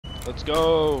Let's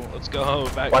go. Let's go.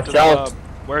 Back Watch to the out. club.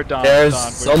 We're done. There's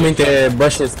Don, so many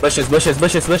bushes.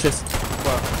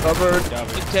 Covered. Got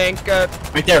me. The tank.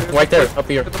 Right there, up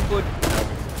here. The foot.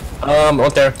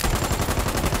 Out there.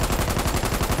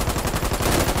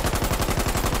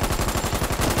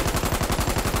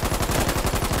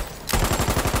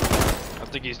 I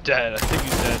think he's dead. I think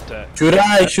he's dead. Should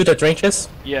I shoot the trenches?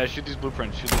 Yeah, shoot these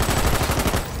blueprints. Shoot these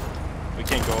blueprints. We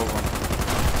can't go over them.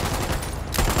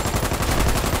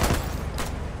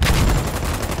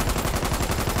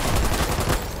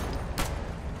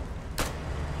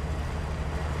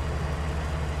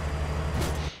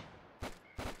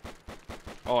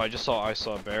 Oh, I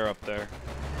saw a bear up there.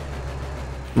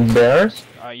 Bears?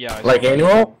 Yeah. Like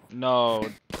animal? No,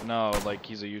 like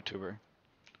he's a YouTuber.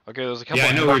 Okay, there's a couple. Yeah,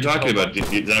 I know what we're talking about. Is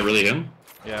that really him?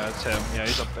 Yeah, it's him. Yeah,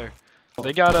 he's up there.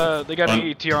 They got an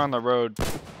ATR on the road.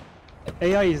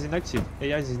 AI is inactive.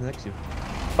 AI is inactive.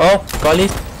 Oh, golly.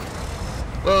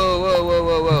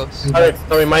 Whoa.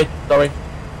 Sorry, Mike. Sorry.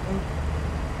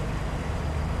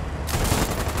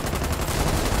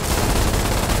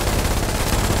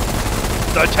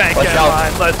 The tank Watch out.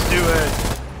 line. Let's do it.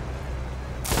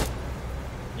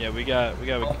 Yeah, we got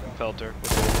a filter.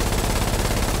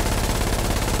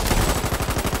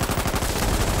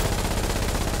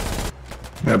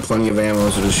 I have plenty of ammo,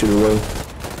 so just shoot away.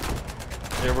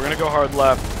 Yeah, we're gonna go hard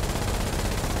left.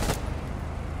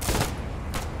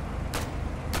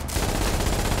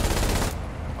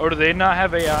 Oh, do they not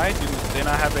have AI? Do they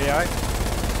not have AI?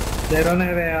 They don't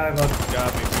have AI, but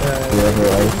Got me.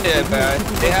 Yeah, bad.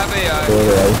 They have AI.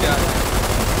 Yeah.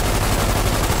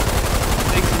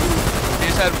 They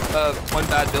just had one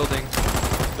bad building.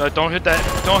 Don't hit that.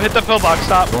 Don't hit the pillbox.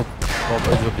 Stop. Oh,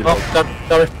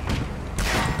 sorry.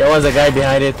 There was a guy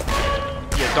behind it.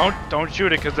 Yeah, don't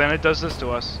shoot it, cause then it does this to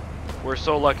us. We're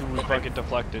so lucky we fucking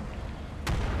deflected.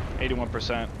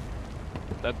 81%.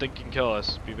 That thing can kill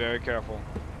us. Be very careful.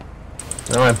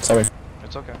 No, I'm sorry.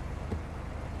 It's okay.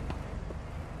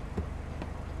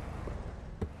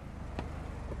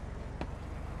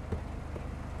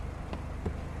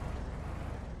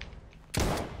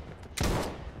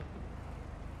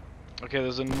 Okay,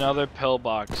 there's another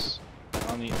pillbox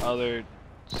on the other,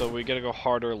 so we gotta go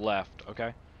harder left,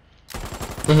 okay?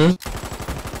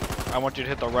 I want you to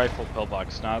hit the rifle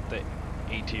pillbox, not the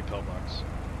AT pillbox.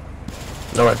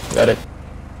 Alright, got it.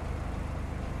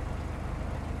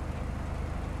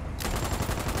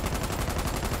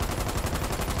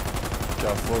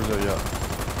 Careful,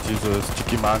 it is a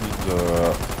sticky man in the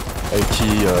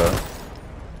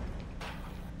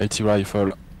AT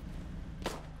rifle.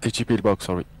 AT pillbox,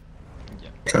 sorry.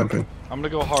 Camping. I'm gonna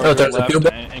go harder there's a left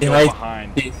pillbox and go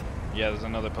behind. Yeah, there's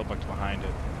another pillbox behind it.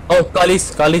 Oh,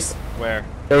 Callis. Where?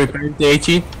 They're repairing the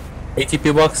AT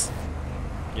pillbox.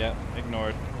 Yeah,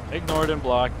 ignored. Ignored and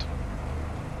blocked.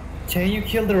 can you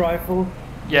kill the rifle?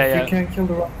 Yeah, If yeah. you can kill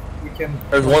the rifle, we can.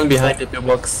 There's one behind the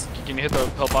pillbox. Can you hit the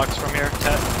pillbox from here,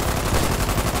 Ted?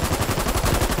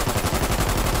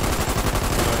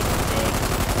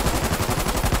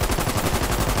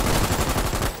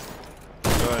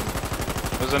 Good.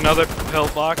 There's another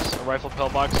pillbox, a rifle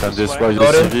pillbox. Can this destroy way. the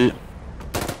CV.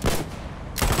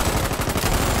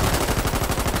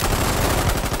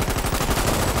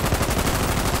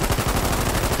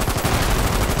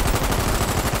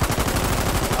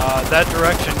 That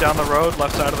direction down the road,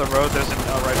 left side of the road, there's a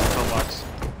rifle pillbox.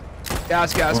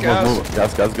 Gas. Move.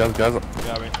 Gas. Got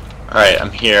me. Alright, I'm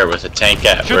here with a tank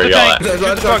at. Shoot Where the y'all tank! at?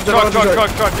 Shoot the truck!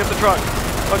 Get the truck!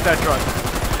 Fuck that truck!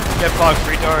 Get boxed,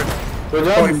 retard!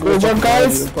 Good job,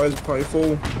 guys! Probably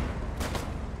full.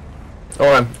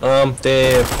 Alright,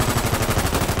 Yeah,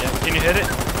 can you hit it?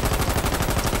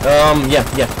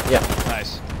 yeah.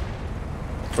 Nice.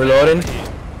 Reloading.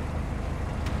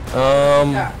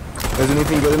 Is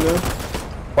anything good in there?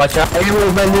 Watch out. I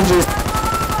will bandages.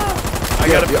 I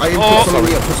gotta. I can put some of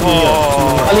me up, put some of me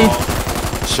up. Ali.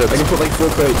 Shit. I can put like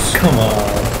 4 crates. Come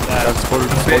on. That's for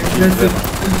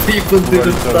People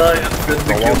didn't die and then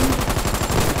we killed.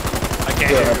 I can't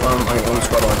Yeah, hear you. I'm on the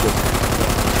squad on it.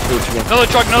 Do what you can. Another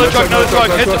truck!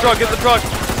 Hit the truck!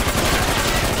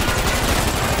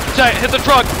 Chat, hit the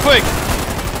truck, quick!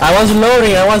 I was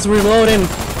reloading.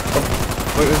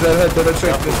 Wait, is that head? Did I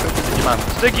check?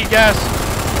 Sticky gas!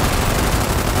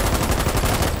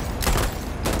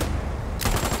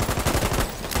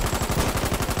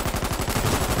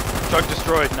 Truck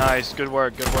destroyed, nice, good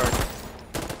work.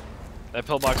 That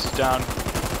pillbox is down.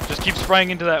 Just keep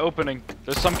spraying into that opening.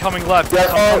 There's some coming left. Yeah,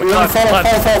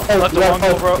 Left along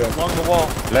the wall.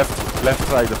 Left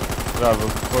side. Bravo.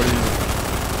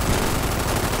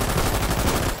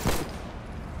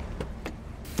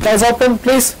 Guys, open,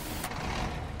 please.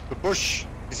 The bush.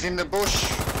 He's in the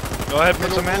bush. Go ahead, put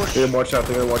some in. Bush. They're gonna watch out,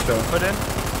 they're gonna watch out. Put in.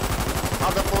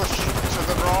 Other bush to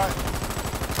the right.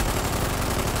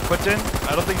 Put in.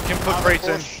 I don't think you can put Other crates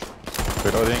in. bush.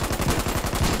 Reloading.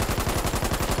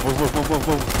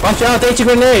 Move. Watch out, HE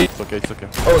grenade! It's okay, it's okay.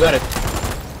 Oh, got it.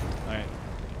 Alright.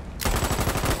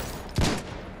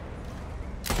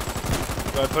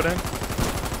 Go ahead, put in.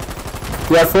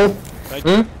 You are full? Thank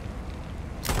you.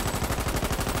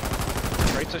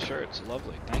 Crates of shirts.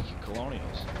 Lovely. Thank you,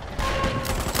 Colonials.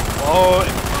 Oh,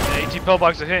 the AT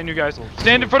pillbox is hitting you guys.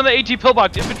 Stand in front of the AT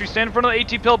pillbox. Infantry, stand in front of the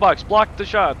AT pillbox. Block the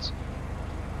shots.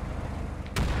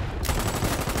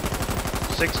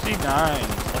 69.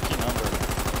 Lucky number.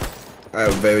 I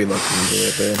have very lucky number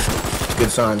right there. It's a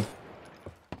good sign.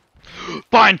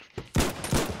 Fine.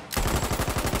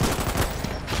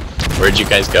 Where'd you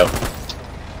guys go?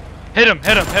 Hit him,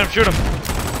 shoot him.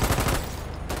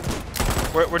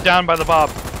 We're down by the Bob.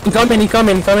 Coming.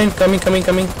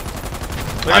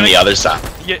 On the other side.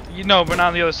 Yeah, you know, we're not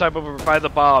on the other side, but we're by the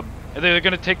Bob. And they're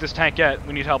gonna take this tankette.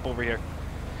 We need help over here.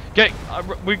 Get,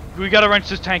 we gotta wrench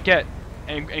this tankette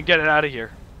and get it out of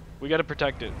here. We gotta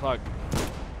protect it. Fuck.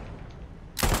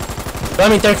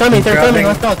 They're coming,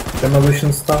 watch out.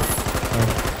 Demolition stuff.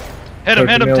 Hit him,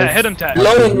 hit him, Ted.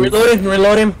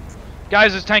 Reload him.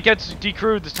 Guys, this tankette's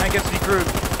decrewed.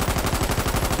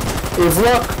 It's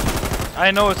locked.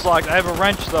 I know it's locked. I have a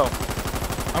wrench though.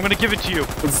 I'm gonna give it to you.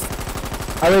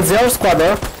 I'm in zero squad,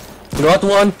 bro. Got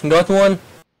one.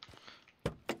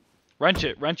 Wrench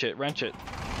it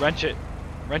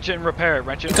and repair it.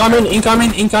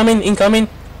 Incoming.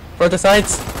 For the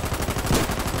sides.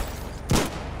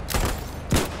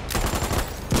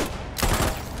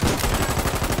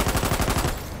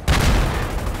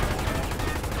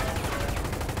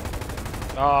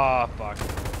 Ah, fuck.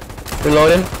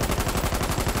 Reloading.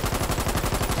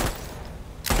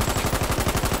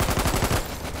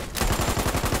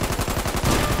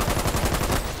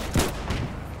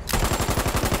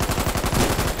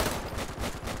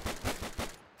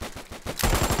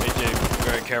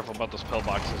 Careful about those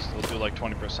pillboxes. They'll do like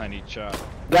 20% each shot.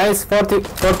 Guys, 40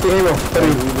 ammo. Did we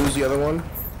lose the other one?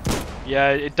 Yeah,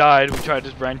 it died. We tried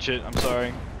to wrench it. I'm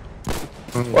sorry.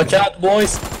 Watch out,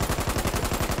 boys.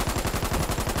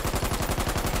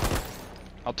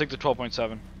 I'll take the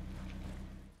 12.7.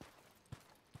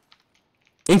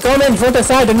 Incoming from the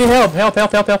side. I need help. Help.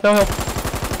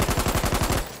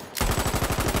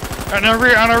 On our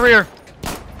rear.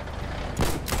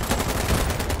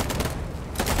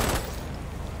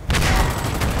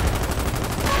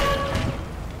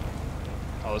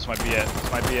 Oh, this might be it.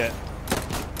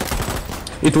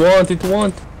 It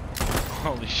won't.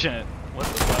 Holy shit. What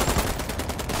the fuck?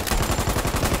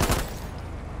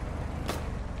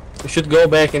 We should go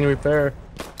back and repair.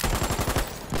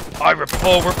 Oh, we're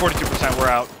 42%. We're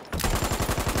out.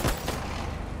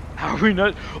 How are we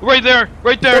not? Right there.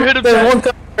 Hit him.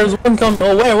 There's one coming.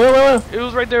 Oh, where? It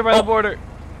was right there by the border.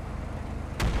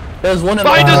 There's one in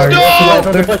Find the us,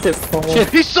 no! Shit.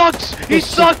 He sucks!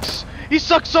 He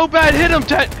sucks so bad! Hit him,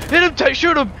 Ted!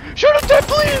 Shoot him, Ted,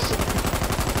 please!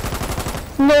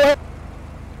 No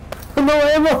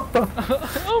ammo!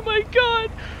 Oh my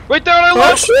god! Right there on our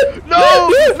left! Shit. No!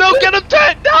 Get him,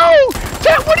 Ted! No!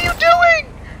 Ted, what are you doing?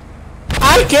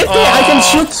 I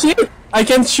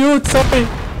can shoot, sorry.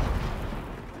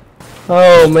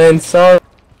 Oh man, sorry.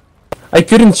 I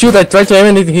couldn't shoot, I tried to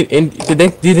aim and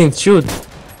it didn't shoot.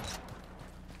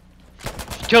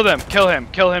 Kill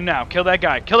him now. Kill that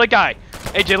guy.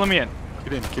 AJ, let me in.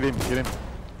 Get him.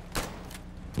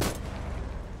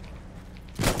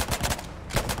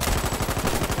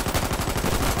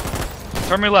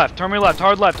 Turn me left,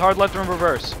 hard left and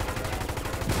reverse.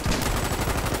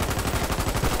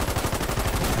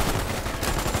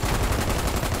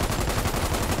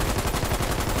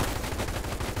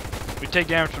 We take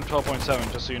damage from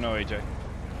 12.7, just so you know, AJ.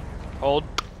 Hold.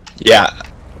 Yeah.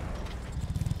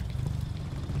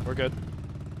 We're good.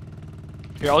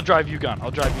 Here, I'll drive you gun.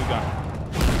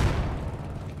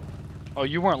 Oh,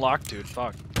 you weren't locked, dude.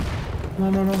 Fuck.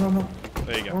 No.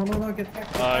 There you go. No, get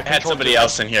back. I had somebody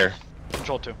else in here.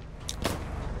 Control 2. I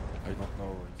don't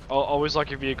know. Always lock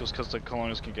your vehicles because the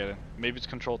colonials can get in. Maybe it's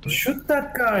control 3. Shoot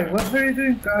that guy. What are you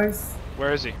doing, guys?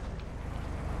 Where is he?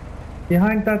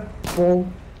 Behind that wall.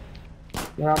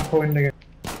 Where I'm pointing it.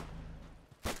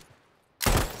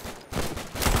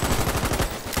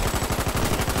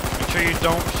 Make sure you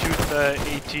don't shoot the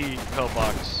AT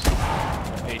pillbox,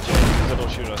 AJ, because it'll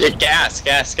shoot us. Get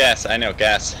gas. I know,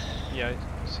 gas. Yeah, I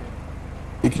see it.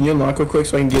 Hey, can you unlock real quick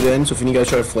so I can get in? So if any guys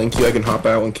try to flank you, I can hop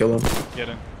out and kill them. Get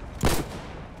in.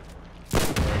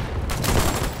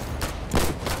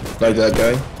 Like that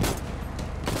guy.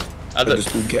 I just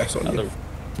threw gas on you.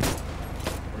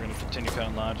 We're gonna continue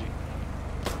cutting Logi.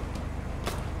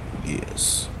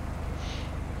 Yes.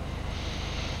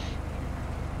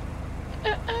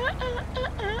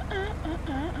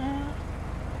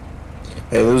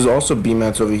 Hey, there's also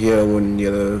B-mats over here when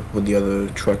the other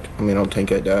truck,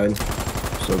 tankette died.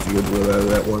 So if you would know where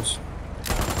that was.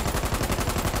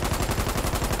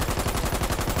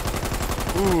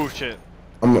 Ooh, shit.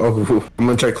 I'm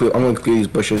gonna clear these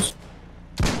bushes.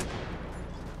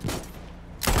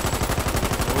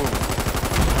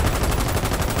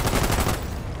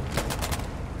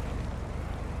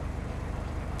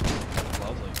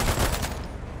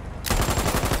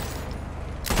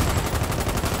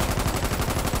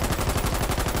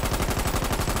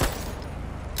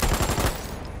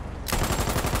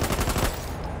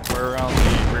 We're on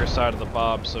the rear side of the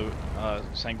Bob, so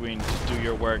Sanguine, just do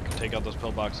your work, take out those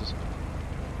pillboxes.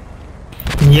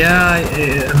 Yeah,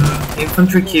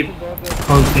 infantry keep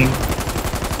holding. I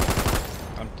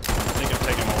think I'm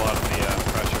taking a lot of the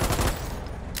pressure.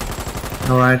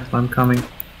 Alright, I'm coming.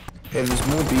 Hey, there's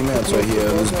more B-mats right here.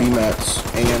 There's B-mats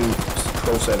and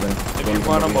Pro 7. If you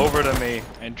want them over to me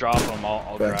and drop them,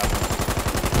 I'll grab them.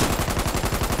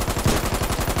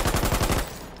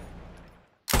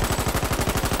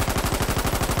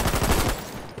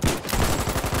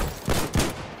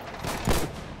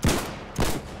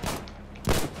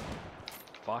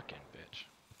 Fucking bitch.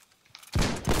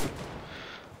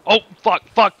 Oh, fuck.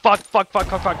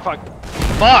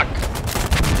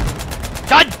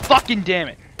 God fucking damn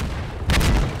it.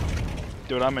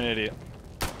 Dude, I'm an idiot.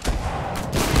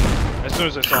 As soon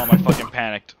as I saw him, I fucking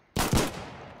panicked.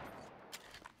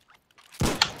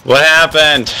 What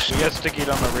happened? We got stickied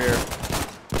on the rear.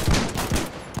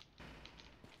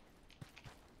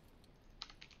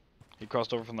 He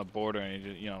crossed over from the border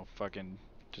and he, fucking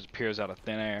just appears out of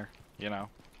thin air,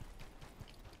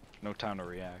 No time to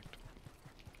react.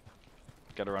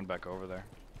 Gotta run back over there.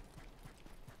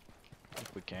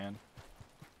 If we can.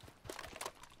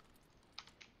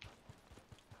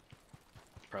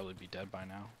 Probably be dead by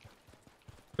now.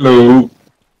 Hello.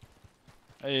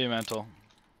 Hey, Mental.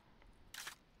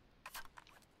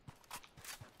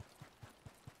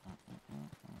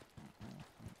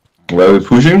 Where are we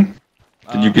pushing?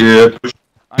 Did you get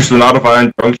pushed a lot of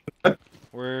Iron Junction?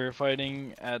 We're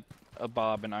fighting at a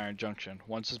Bob in Iron Junction.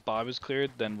 Once this Bob is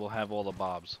cleared, then we'll have all the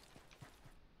Bobs.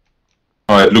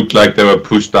 Oh, it looked like they were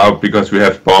pushed out because we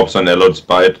have Bobs on Elliot's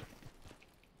Bite.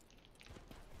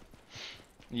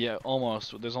 Yeah,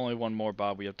 almost. There's only one more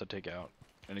Bob we have to take out,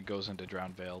 and it goes into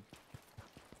Drowned Vale.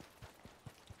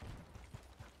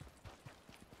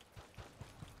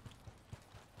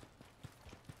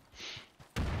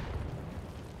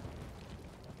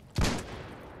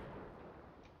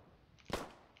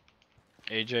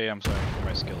 AJ, I'm sorry for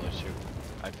my skill issue.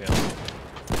 I failed.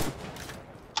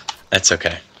 That's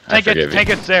okay. I forgive you. Tank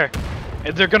it's there.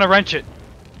 And they're gonna wrench it.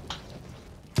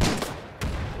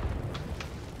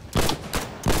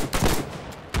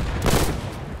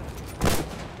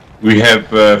 We have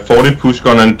 40 push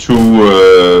gun and two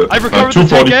I recovered the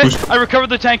tankette. I recovered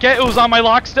the tankette. It was on my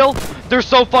lock still. They're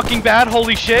so fucking bad.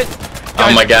 Holy shit. Guys,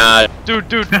 oh my god.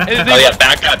 Dude. Oh yeah,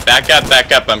 back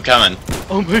up. I'm coming.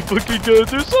 Oh my fucking god,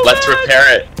 they're so Let's bad.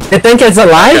 repair it. The tank is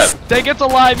alive? Tankette's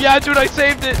alive. Yeah, dude, I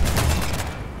saved it.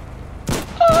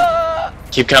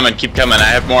 Keep coming. I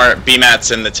have more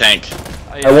B-mats in the tank.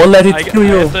 I won't let it kill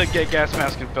you. I have to get gas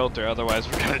mask and filter, otherwise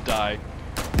we're gonna die.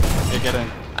 Okay, get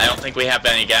in. I don't think we have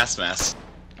any gas masks.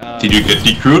 Did you get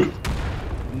decrewed?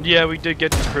 Yeah, we did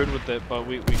get decrewed with it, but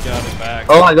we got it back.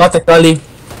 Oh, I got the Cully.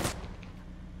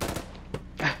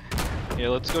 Yeah,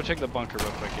 let's go check the bunker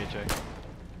real quick, AJ.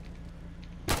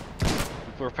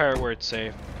 Repair it where it's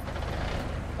safe.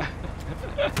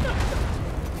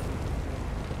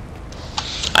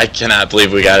 I cannot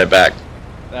believe we got it back.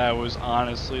 That was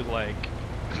honestly like,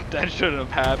 that shouldn't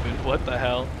have happened. What the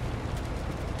hell?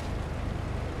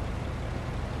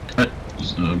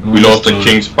 We lost the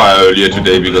King's Spire earlier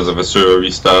today because of a server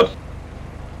restart.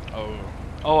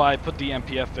 Oh, I put the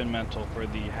MPF in mental for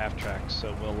the half tracks,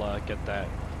 so we'll get that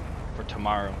for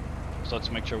tomorrow. So let's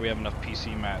make sure we have enough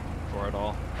PC mat for it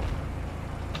all.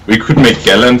 We could make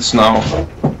gallons now.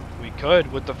 We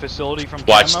could with the facility from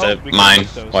Watch Camo, the mine.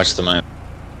 Watch the mine.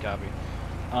 Copy.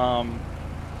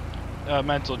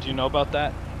 Mental, do you know about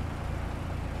that?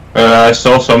 I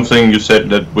saw something you said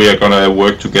that we are gonna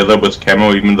work together with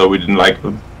Camo even though we didn't like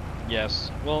them.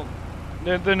 Yes. Well,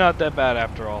 they're not that bad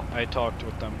after all. I talked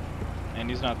with them, and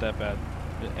he's not that bad.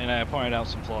 And I pointed out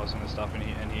some flaws in his stuff,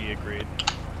 and he agreed.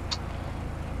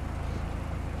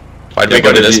 Why'd we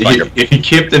go to this bunker? If he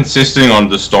kept insisting on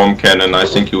the storm cannon, I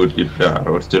think he would be. I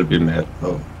would still be mad.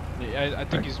 Oh. I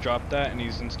think he's dropped that and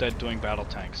he's instead doing battle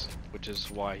tanks, which is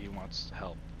why he wants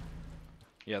help.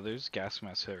 Yeah, there's gas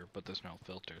masks here, but there's no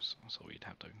filters, so we'd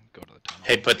have to go to the tunnel.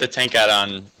 Hey, put the tank out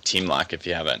on team lock if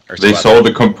you haven't. Or They squad saw lock.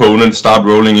 the components start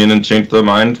rolling in and changed their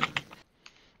mind.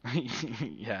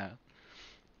 Yeah.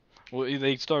 Well,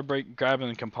 they started grabbing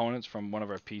the components from one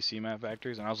of our PC map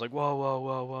factories, and I was like, whoa, whoa,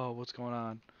 whoa, whoa, what's going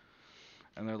on?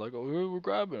 And they're like, oh, we're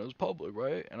grabbing it. It's public,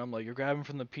 right? And I'm like, you're grabbing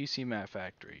from the PC mat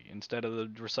factory instead of the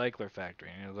recycler factory.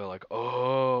 And they're like,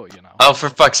 oh, you know. Oh, for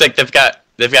fuck's sake, they've got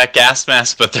gas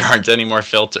masks, but there aren't any more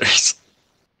filters.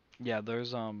 Yeah,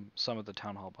 there's some at the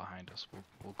town hall behind us.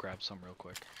 We'll grab some real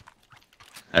quick.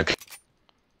 Okay.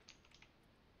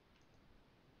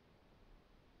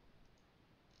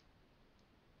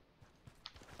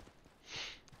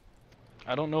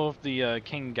 I don't know if the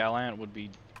King Gallant would be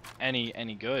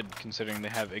any good considering they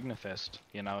have Ignifist.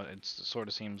 You know, it sort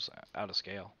of seems out of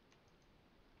scale.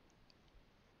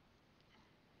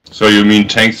 So you mean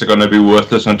tanks are gonna be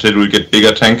worthless until we get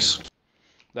bigger tanks?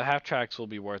 The half tracks will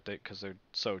be worth it because they're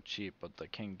so cheap, but the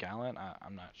King Gallant,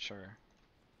 I'm not sure.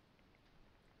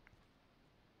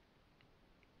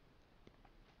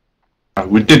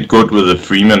 We did good with the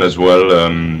Freeman as well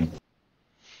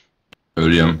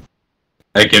earlier.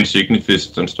 Against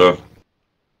Ignifist and stuff.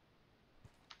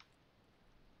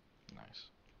 Nice.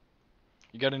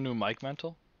 You got a new mic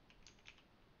mental?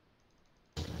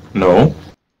 No.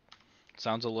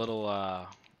 Sounds a little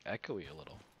echoey a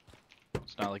little.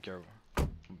 It's not like your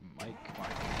mic.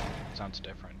 It sounds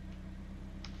different.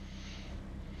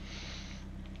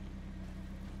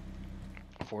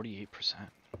 48%.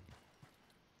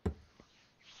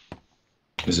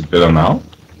 Is it better now?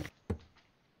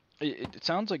 It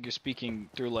sounds like you're speaking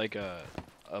through like a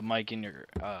mic in your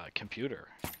computer.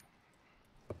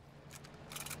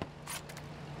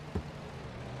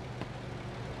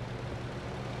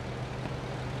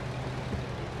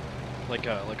 Like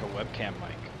a webcam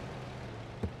mic.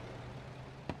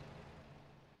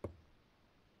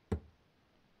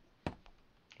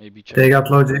 Maybe check. Take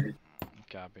out logic.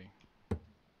 Copy.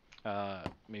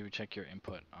 Maybe check your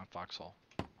input on Foxhole.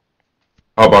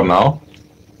 How about now?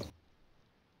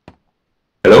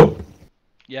 Hello?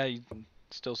 Yeah,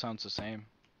 still sounds the same.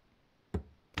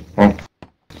 Oh.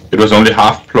 It was only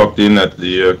half plugged in at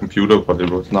the computer, but it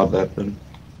was not that then.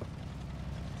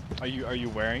 Are you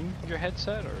wearing your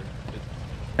headset or?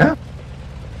 Yeah.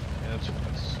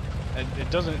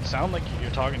 It doesn't sound like you're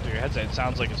talking to your headset. It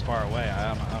sounds like it's far away.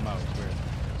 I don't know. It's weird.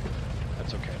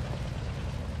 That's okay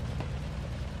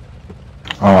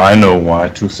though. Oh, I know why.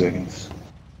 2 seconds.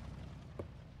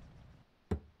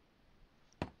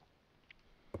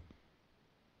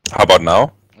 How about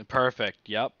now? Perfect.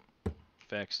 Yep.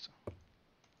 Fixed.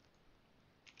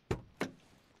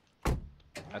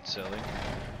 That's silly.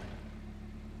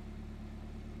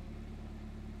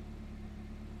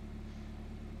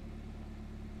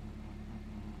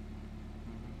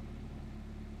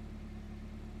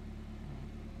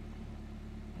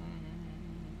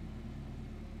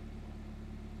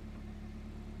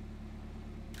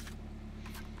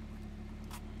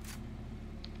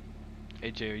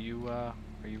 AJ, are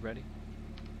you ready?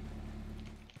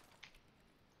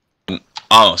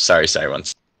 Oh, sorry,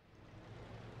 once.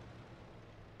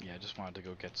 Yeah, I just wanted to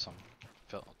go get some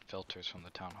filters from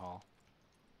the town hall.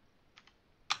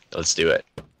 Let's do it.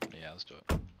 Yeah, let's do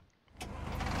it.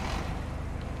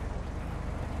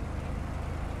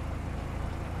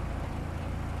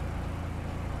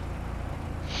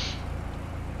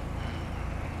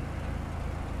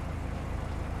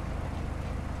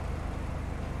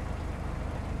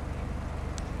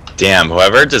 Damn,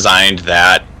 whoever designed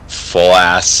that full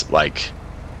ass like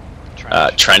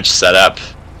trench setup,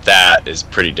 that is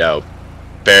pretty dope.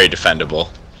 Very defendable.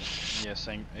 Yeah,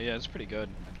 yeah, it's pretty good.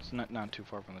 It's not too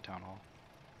far from the town hall.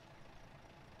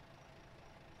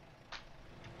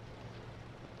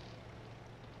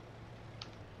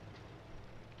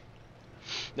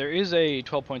 There is a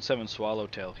 12.7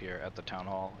 Swallowtail here at the town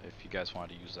hall if you guys want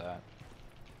to use that.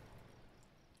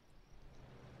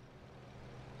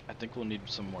 I think we'll need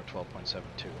some more 12.7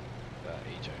 too,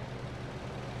 AJ.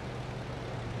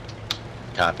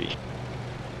 Copy.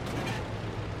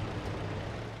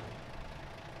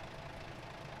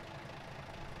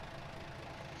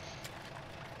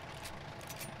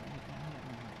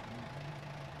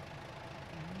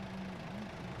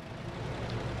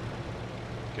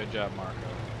 Good job, Marco.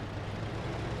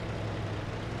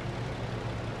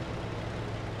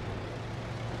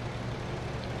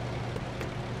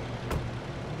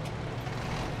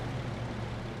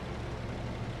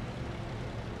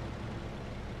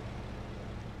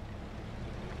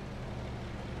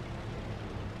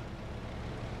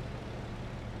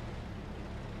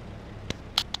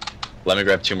 Let me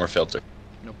grab 2 more filter.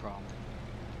 No problem.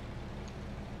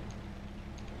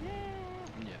 Yeah,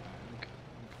 I'm good.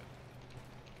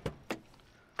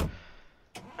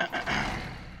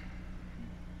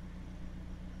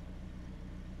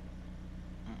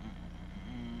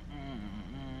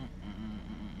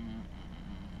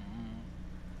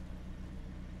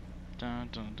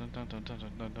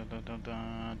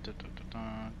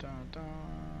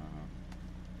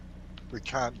 We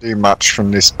can't do much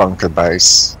from this bunker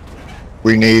base.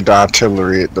 We need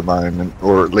artillery at the moment,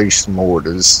 or at least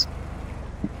mortars.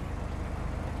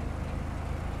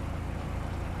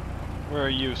 Where are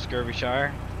you,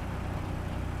 Scurvyshire?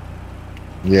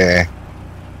 Yeah.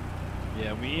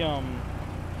 Yeah,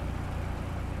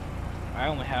 I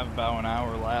only have about an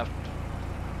hour left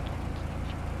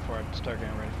before I start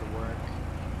getting ready for work.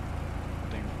 I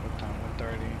think, what time?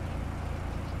 1:30?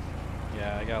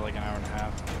 Yeah, I got like an hour and a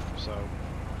half, so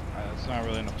it's not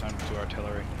really enough time to do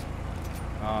artillery.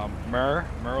 Mur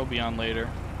will be on later,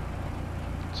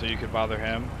 so you could bother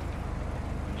him,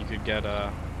 and you could get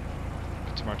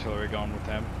some artillery going with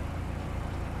him.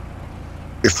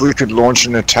 If we could launch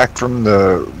an attack from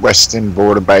the western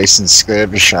border base in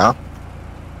Skirmisher,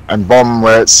 and bomb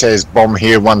where it says bomb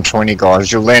here 120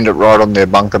 guys, you'll land it right on their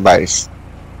bunker base.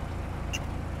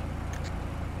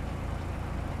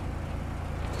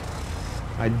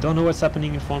 I don't know what's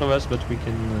happening in front of us, but we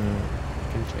can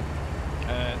check.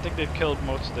 I think they've killed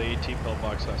most of the AT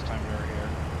pillbox last time we were here.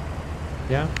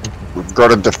 Yeah? Okay. We've got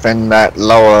to defend that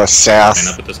lower south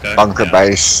Line up with this guy. bunker Yeah.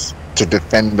 base to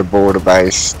defend the border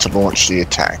base to launch the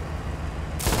attack.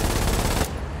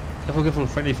 Careful,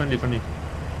 friendly.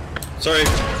 Sorry.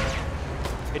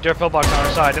 Hit your pillbox on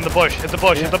our side, in the bush, hit the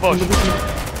bush, hit the bush.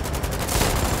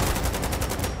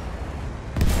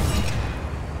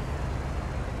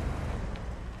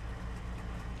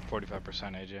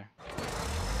 45% AJ.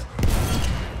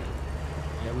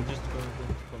 Yeah, we just going to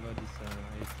cover this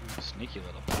AT. Sneaky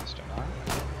little bastard, huh?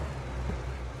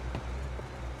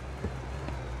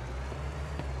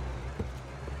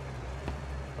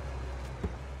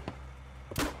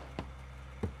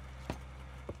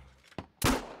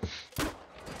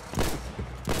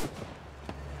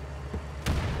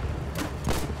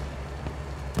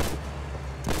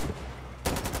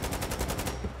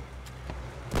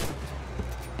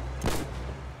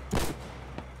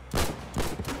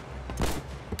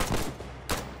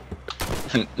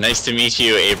 Nice to meet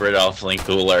you, Abradolf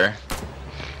Linkuler.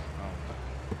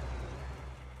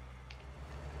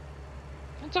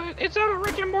 It's out of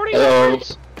Rick and Morty. Hello.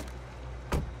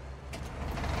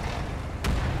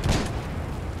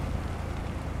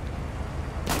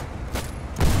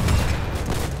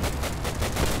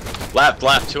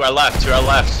 Left, to our left.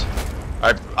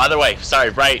 Our other way, sorry,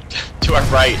 right. To our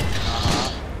right.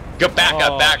 Go back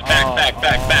up, back.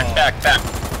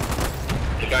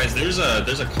 Hey guys, there's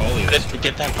a collie.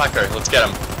 Get that fucker, let's get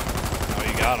him. Oh,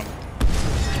 you got him.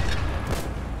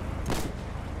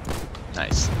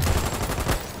 Nice.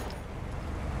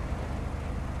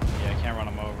 Yeah, I can't run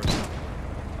him over, so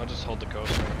I'll just hold the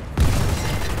coaster.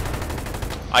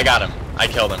 I got him. I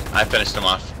killed him. I finished him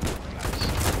off.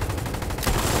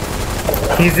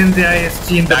 He's in the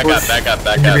ISG in the bush. Back up.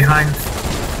 Behind.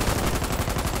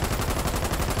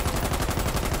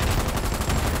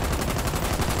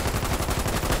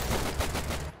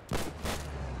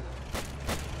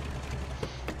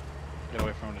 Get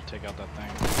away from him to take out that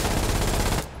thing.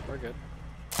 We're good.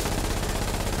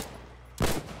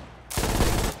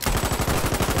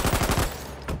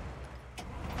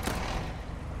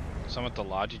 Some at the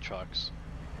Logi trucks.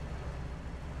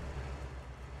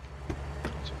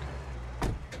 It's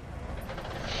okay.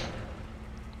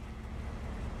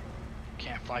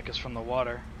 Can't flank us from the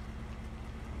water.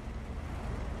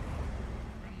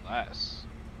 Unless...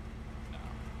 No.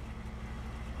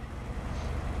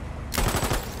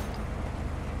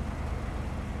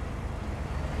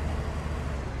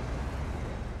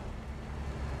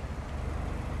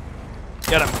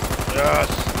 Get him! Yes!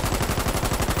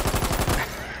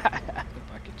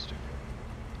 Fucking stupid.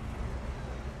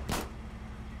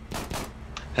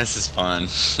 This is fun.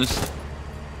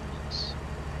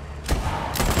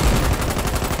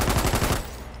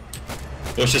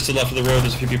 Bush just to the left of the road,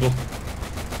 there's a few people.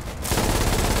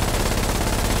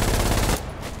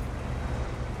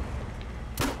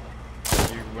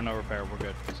 We're no repair, we're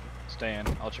good. Stay in,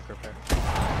 I'll check repair.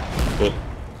 Cool.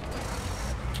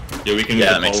 Yeah, we can Yeah,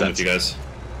 go that makes with sense. you guys.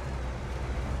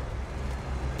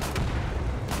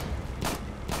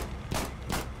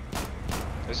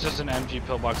 It's just an MG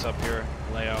pillbox up here.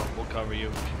 Leo, we'll cover you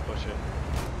if you push it.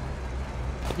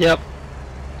 Yep.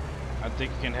 I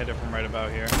think you can hit it from right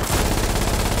about here.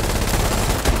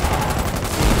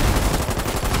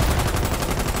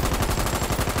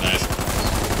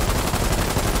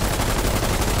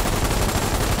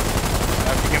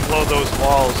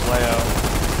 walls layout,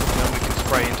 and then we can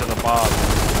spray into the bob.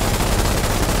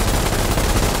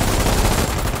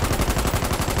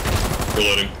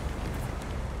 Reloading.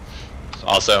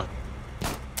 Also.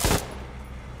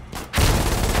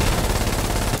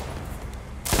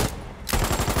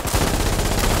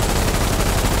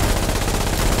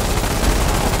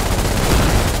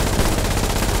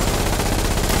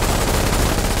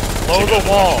 Blow the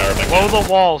wall. Blow the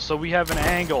wall so we have an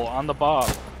angle on the bob.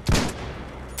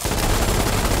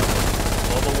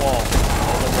 Blow the wall.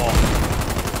 Blow the wall.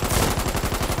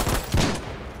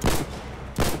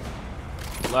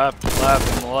 Left,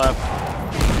 left, and left.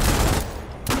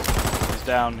 He's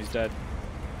down, he's dead.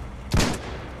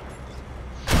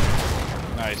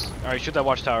 Nice. Alright, shoot that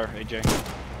watchtower, AJ.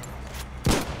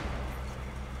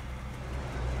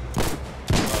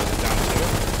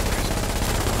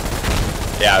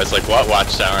 Yeah, I was like, what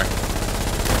watchtower?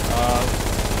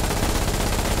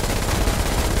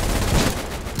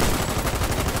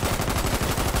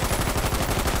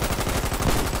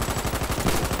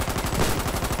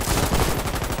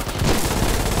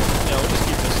 Yeah, we'll just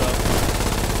keep this up.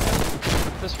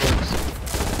 This works.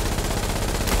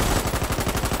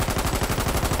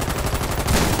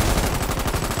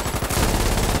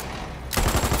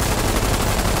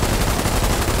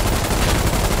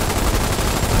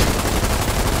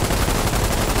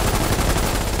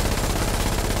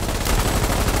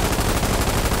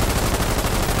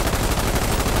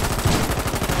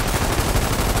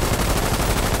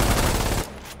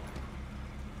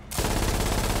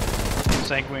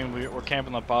 Sanguine, we're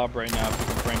camping the bob right now. If we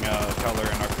can bring Color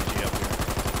and RPG up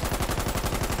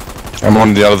here. I'm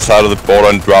on the other side of the border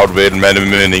in Droughtvale,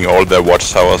 manning all their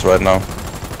watchtowers right now.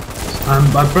 I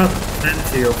brought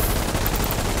plenty of...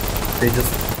 They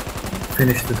just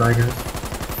finished the tigers.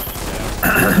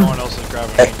 Yeah, no one else is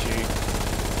grabbing AG.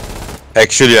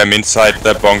 Actually, I'm inside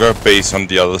that bunker base on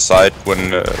the other side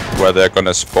when where they're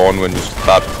gonna spawn when you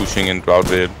start pushing in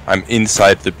Droughtvale. I'm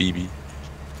inside the BB.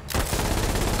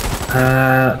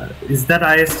 Is that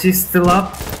ISG still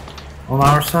up on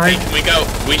our side?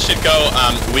 We should go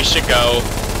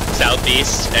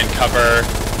southeast and cover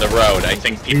the road. I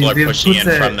think people are pushing in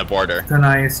from the border. An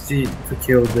ISG to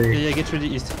kill the... Yeah, get ready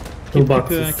east. Two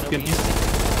boxes. Keep going east.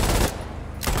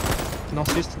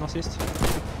 Northeast, northeast.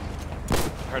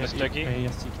 Heard a sticky? Yeah,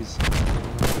 stickies.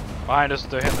 Behind us,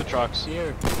 they're hitting the trucks.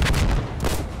 Here.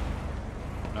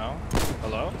 No?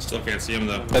 Hello? Still can't see him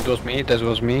though. That was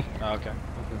me, Oh, okay.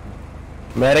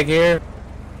 Medic here.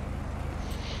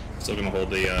 Still gonna hold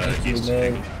the east.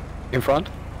 In front?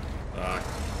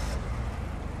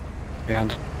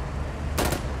 Behind.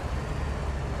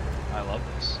 I love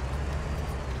this.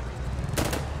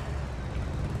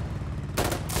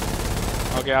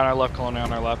 Okay, on our left, Colonial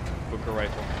on our left. Booker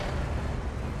rifle.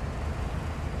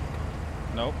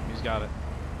 Nope, he's got it.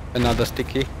 Another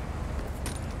sticky.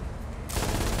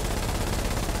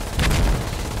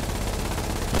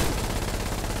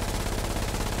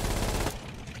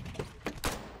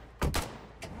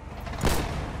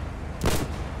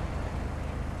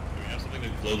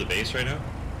 Blow the base right now?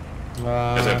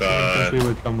 I think we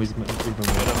will come with them.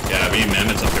 Yeah, I mean,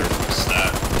 Mammoth's up here for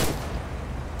stat.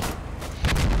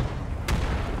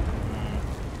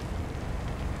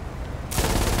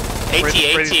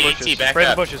 AT, back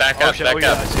up, back up, back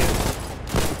up. I see it.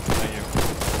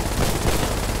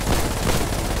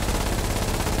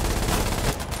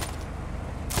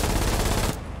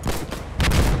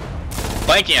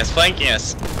 Thank you. Flanking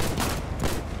us.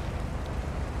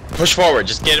 Push forward,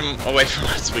 just get him away from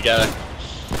us. We gotta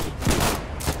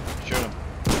shoot him.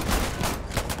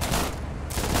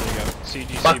 There you go.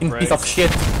 CGC Fucking break. piece of shit.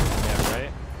 Yeah,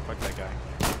 right? Fuck that guy.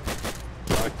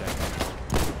 Fuck that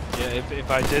guy. Yeah,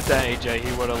 if I did that, AJ,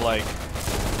 he would have, like,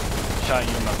 shot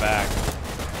you in the back.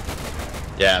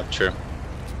 Yeah, true.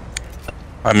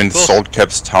 I'm in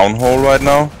Saltcap's town hall right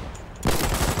now.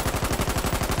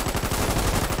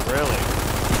 Really?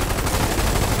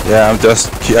 Yeah,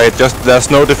 there's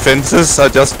no defenses. I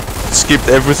just skipped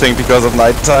everything because of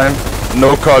nighttime.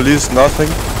 No collies, nothing.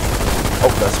 Oh,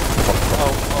 that's fucked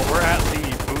up. Oh, we're at the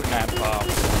Bootnap bomb.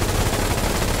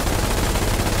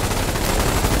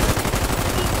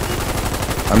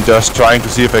 I'm just trying to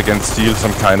see if I can steal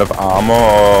some kind of armor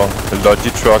or a logi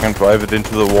truck and drive it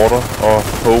into the water or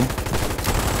home.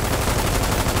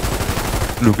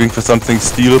 Looking for something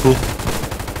stealable.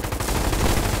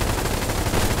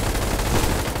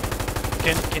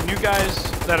 Can you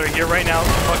guys that are here right now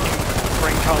fucking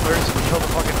bring colors and kill the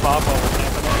fucking Bob while we're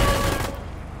camping?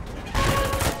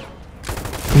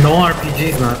 No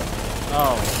RPGs, man.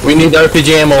 Oh. We need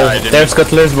RPG ammo. There's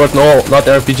cutlers, but no, not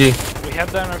RPG. We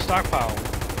have that in our stockpile.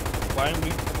 Why didn't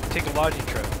we take a logi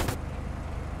trip?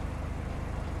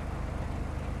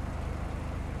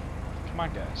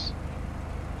 bad guys.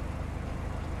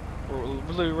 We're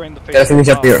literally right in the face Yeah, of the finish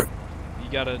up bomb. here. You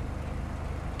gotta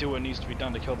do what needs to be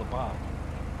done to kill the bomb.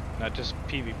 Not just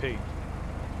PvP.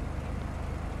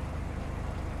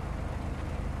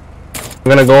 I'm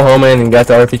gonna go home and get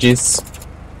the RPGs.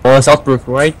 Southbrook,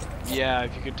 right? Yeah,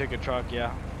 if you could take a truck,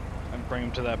 yeah. And bring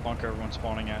them to that bunker everyone's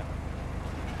spawning at.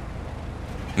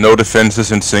 No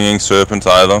defenses in Singing Serpents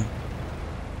either.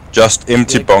 Just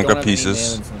empty bunker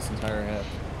pieces.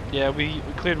 Yeah, we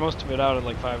cleared most of it out at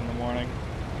like 5 in the morning.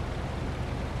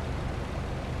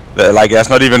 Like, there's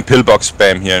not even pillbox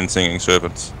spam here in Singing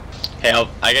Serpents. Hey,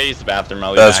 I gotta use the bathroom.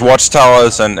 I'll be There's back.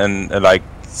 watchtowers and like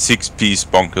 6-piece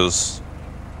bunkers.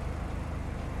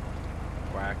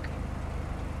 Whack.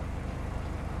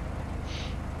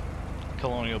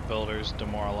 Colonial builders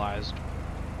demoralized.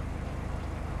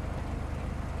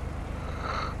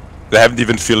 They haven't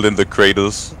even filled in the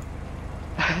craters.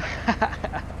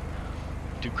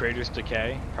 Do craters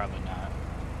decay? Probably not.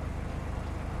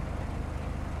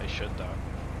 They should though.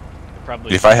 They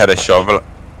probably. If I had a shovel,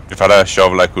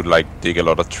 I could like dig a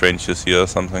lot of trenches here or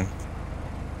something.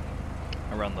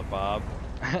 Around the bob.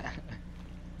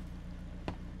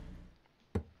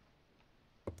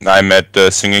 I'm at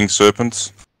Singing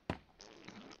Serpents.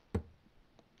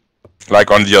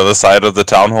 Like on the other side of the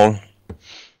town hall.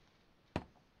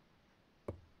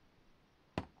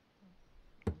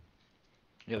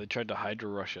 Yeah, they tried to hydro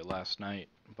rush it last night,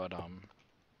 but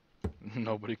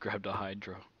nobody grabbed a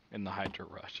hydro in the hydro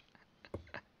rush.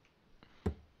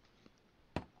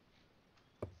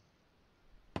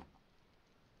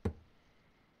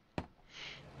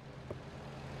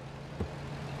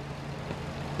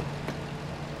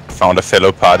 Found a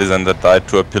fellow partisan that died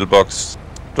to a pillbox.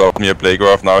 Dropped me a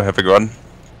playgraph, now I have a gun.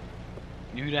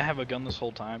 You didn't have a gun this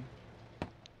whole time?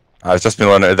 I've just been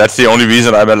wondering, that's the only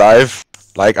reason I'm alive.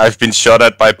 Like, I've been shot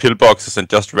at by pillboxes and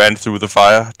just ran through the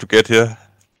fire to get here.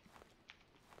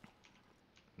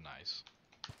 Nice.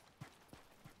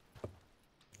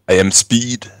 I am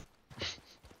speed.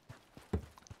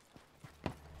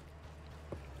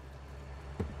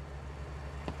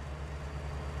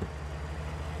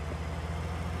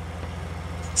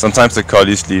 Sometimes the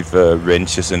collies leave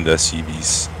wrenches in their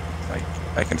CVs. Like,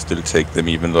 I can still take them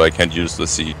even though I can't use the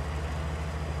seat.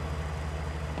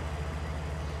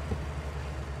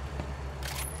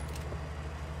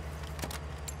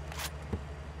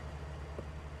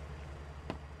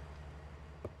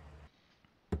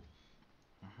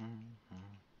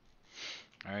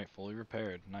 Alright, fully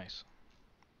repaired. Nice.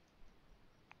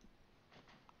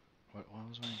 What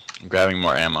was me? I'm grabbing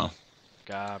more ammo.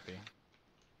 Copy.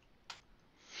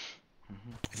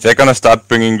 If they're gonna start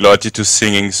bringing Logi to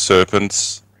Singing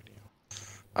Serpents,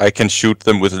 I can shoot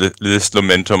them with this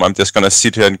Lumentum. I'm just gonna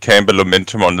sit here and camp a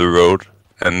Lumentum on the road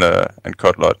and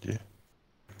cut Logi.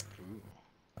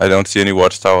 I don't see any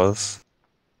watchtowers.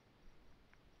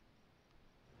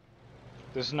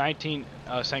 There's 19,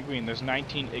 Sanguine, there's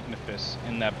 19 Ignifus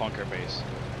in that bunker base,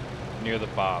 near the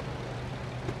Bob.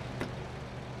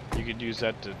 You could use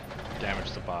that to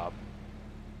damage the Bob.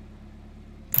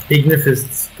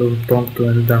 Ignifists don't do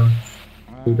any damage,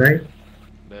 do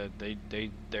they?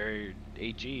 They're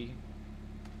AG.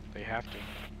 They have to.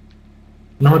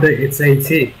 No, it's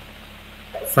AT.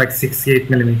 It's like 68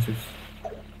 millimeters.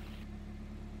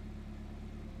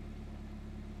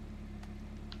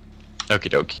 Okie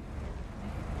dokie.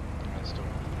 That's dope.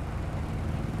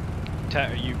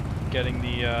 Are you getting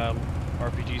the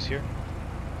RPGs here?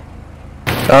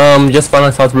 Just found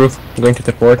on south roof, going to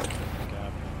the port.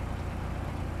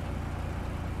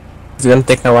 It's gonna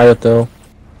take a while though.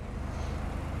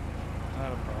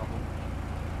 Not a problem.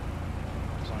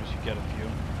 As long as you get a few.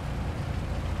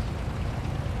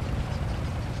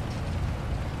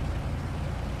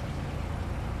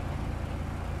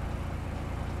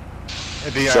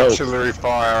 Heavy artillery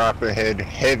fire up ahead.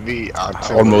 Heavy I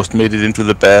artillery. almost made it into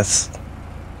the bath.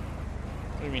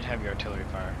 What do you mean heavy artillery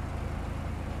fire?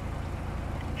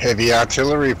 Heavy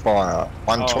artillery fire.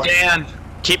 120. Dan,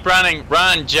 keep running.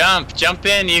 Run, jump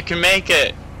in. You can make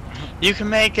it. You can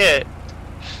make it.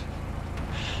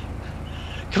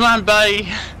 Come on, buddy.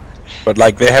 But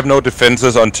like they have no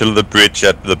defenses until the bridge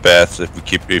at the bath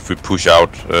if we push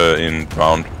out in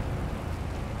round.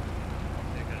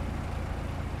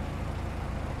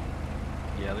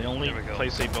 Yeah, the only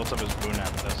place they built up is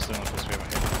Bootnap. That's the only place we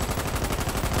haven't hit.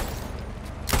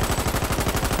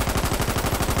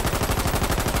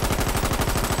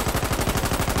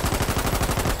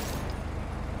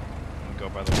 Go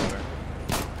by the water.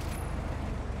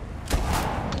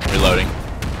 Reloading.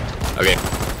 Okay.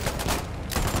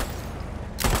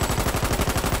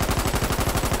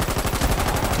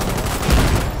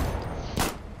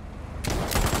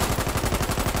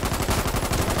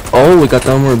 Oh, we got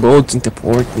armor boats in the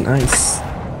port. Nice.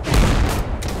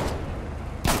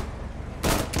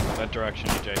 That direction,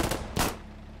 AJ.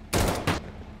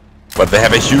 But they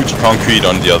have a huge concrete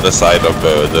on the other side of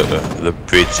the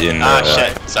bridge in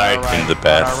Shit. Sorry. in the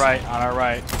path. On our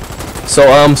right.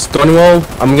 So Stonewall,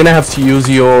 I'm gonna have to use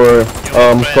your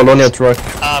Colonial truck.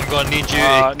 I'm gonna need you.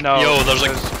 No. Yo, there's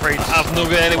crates. I've no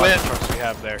got anywhere. Trucks we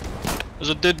have there. There's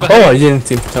a dude Oh, behind. I didn't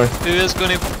see. Sorry. Who is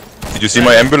gonna? Did you see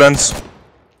my ambulance?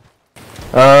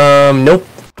 Nope.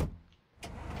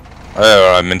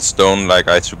 I'm in stone. Like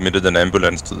I submitted an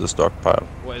ambulance to the stockpile.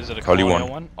 What is it? A Collie Colonial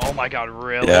one. one? Oh my god,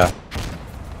 really? Yeah.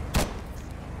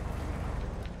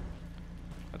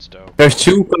 That's dope. There's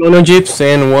 2 Colonial jeeps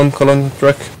and 1 Colonial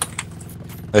truck.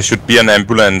 There should be an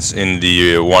ambulance in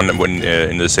the one when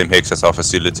in the same hex as our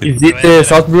facility. Is it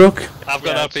Southbrook? I've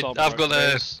got I've got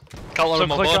a color So on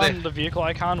my click body. on the vehicle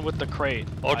icon with the crate.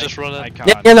 Or just run it. Icon.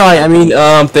 Yeah, no, I mean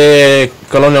the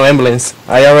Colonial ambulance.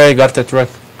 I already got the truck.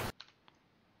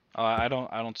 I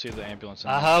don't see the ambulance.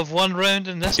 I have 1 round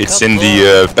in this. It's cup, in bro.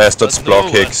 the Bastards But block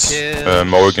no hex, one cares, 'cause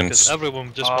Morgan's.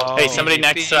 Everyone just Hey, somebody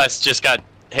next to us just got.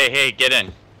 Hey, get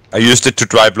in. I used it to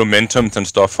drive Momentums and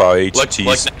stuff for our Look HTs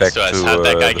next back to us. to How'd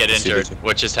that guy the get injured? facility.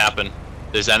 What just happened?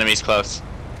 There's enemies close.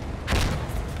 I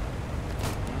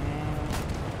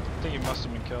think he must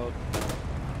have been killed.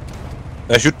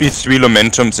 There should be 3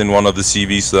 Momentums in one of the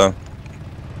CVs there.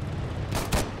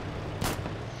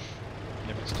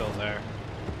 If it's still there.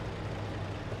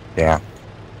 Yeah.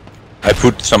 I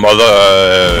put some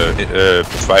other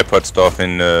tripod stuff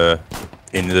in the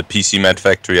PC mat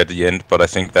factory at the end, but I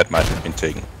think that might have been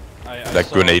taken. I Like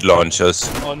saw- grenade launchers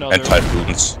Oh no, and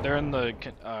typhoons. they're in the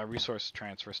resource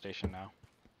transfer station now.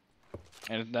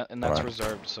 And that's Alright.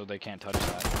 reserved, so they can't touch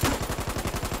that.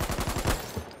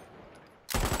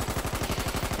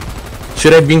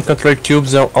 Should I bring control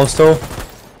tubes also?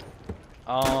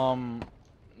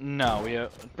 No, we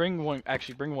bring one.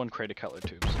 Actually, bring 1 crate of cutler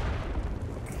tubes.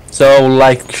 So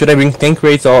like, should I bring 10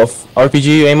 crates of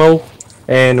RPG ammo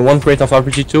and 1 crate of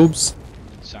RPG tubes?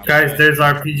 Sounds Guys, good. there's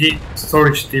RPG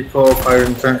storage depot of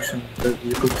Iron Junction.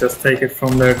 You could just take it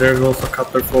from there. There's also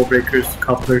cutler flow breakers,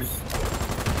 couplers.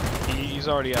 He's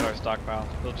already at our stockpile.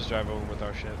 He'll just drive over with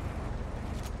our shit.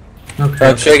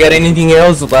 Okay. Should I get anything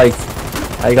else? Like,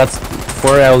 I got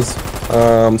 4 hours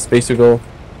space to go.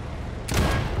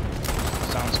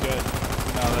 Sounds good.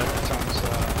 No, that sounds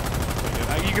pretty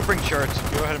good. You can bring shirts.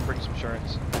 Go ahead and bring some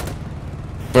shirts.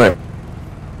 Right.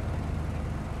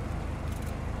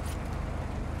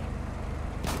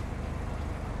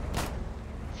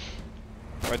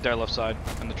 Right there, left side,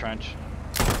 in the trench.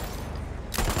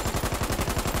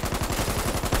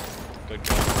 Good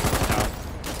kill. Down.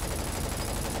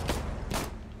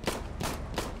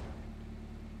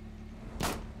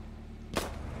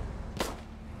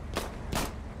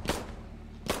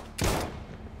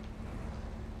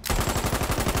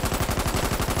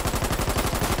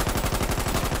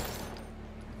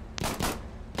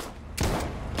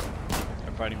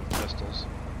 They're fighting with pistols.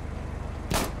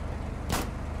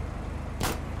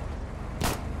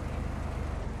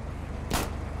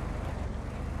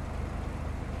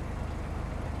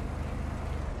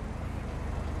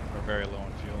 We're very low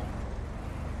on fuel.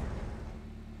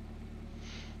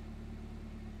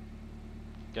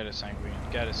 Get it, Sanguine.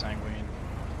 Get it, Sanguine.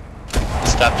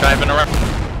 Stop driving around.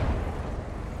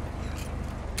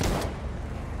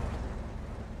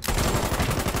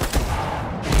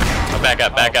 Oh, back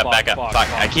up, back Oh, up, back fuck, up. fuck,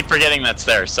 Fuck, I fuck. keep forgetting that's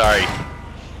there, sorry.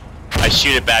 I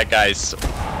shoot at bad guys,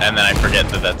 and then I forget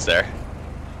that that's there.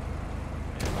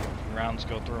 Rounds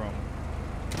go through them.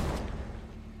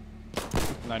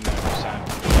 99%.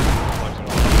 Plugs it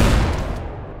all.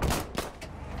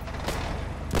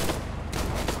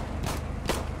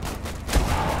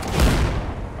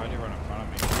 Why'd you run in front of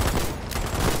me?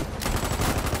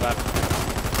 Left.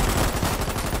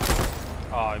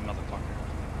 Oh, you motherfucker.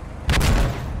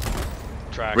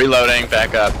 Tracked. Reloading,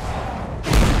 back up.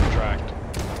 Tracked.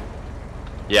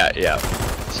 Yeah.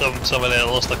 Somebody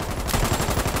lost the.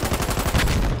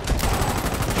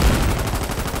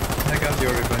 I got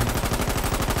your revenge.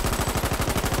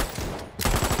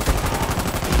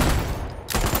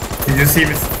 Did you see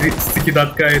me sticky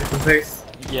that guy at the face?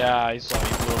 Yeah, I saw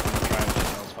you blew up in the trench.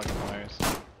 That was fucking hilarious.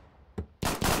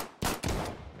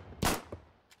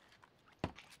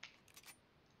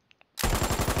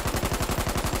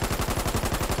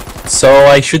 So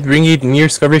I should bring it near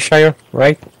Skirmishire,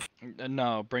 right?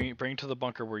 No, bring it to the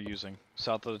bunker we're using,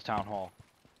 south of the town hall.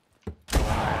 The one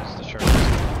that has the shirts.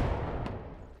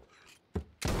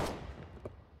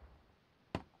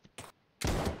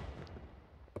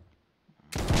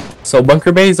 So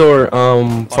bunker base or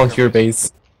frontier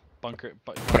base? bunker.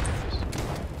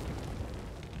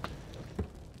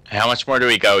 How much more do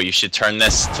we go? You should turn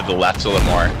this to the left a little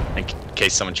more in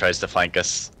case someone tries to flank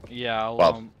us. Yeah, I'll,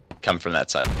 well, come from that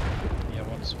side. Yeah,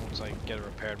 once I get it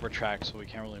repaired, we're tracked, so we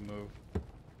can't really move,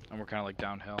 and we're kind of like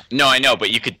downhill. No, I know, but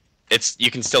you can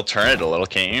still turn it a little,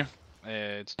 can't you?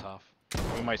 It's tough.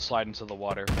 We might slide into the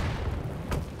water.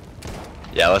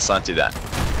 Yeah, let's not do that.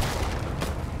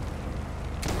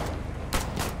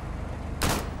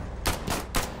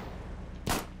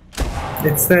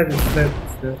 It's dead.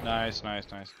 Nice.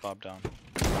 Bob down.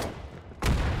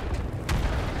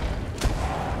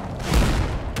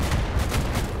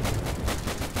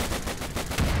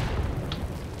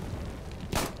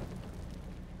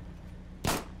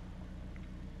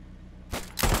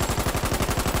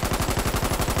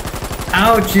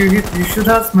 Ouch! You shoot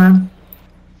us, man.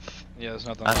 Yeah, there's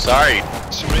nothing. I'm sorry.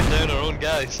 Just ran down our own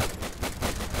guys.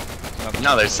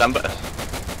 No, there's somebody.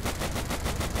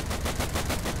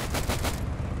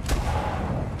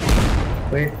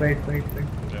 Wait. Yeah,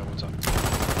 what's up?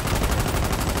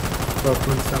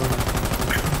 12.7.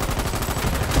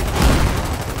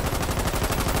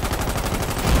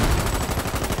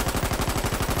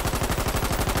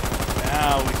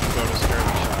 Now we can go to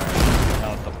Skirmishire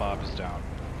now that the Bob is down.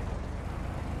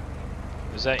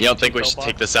 Is that You don't think we should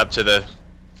take this up to the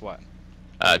what?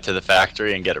 To the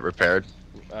factory and get it repaired?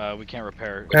 We can't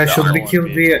repair. Should we kill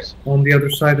the on the other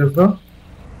side as well?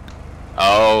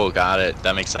 Oh, got it.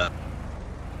 That makes sense.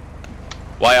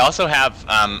 Well, I also have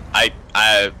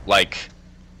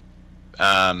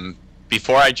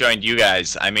before I joined you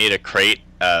guys, I made a crate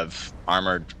of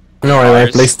armored No, cars,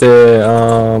 I placed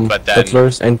the but then,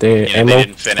 butlers and the they ammo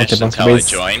didn't finish at the until bunker I base.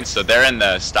 joined, so they're in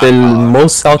the The stockpile.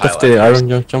 most south of the pile, I Iron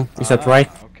Junction, is that right?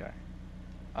 Okay.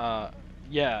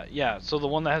 Yeah. So the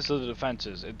one that has the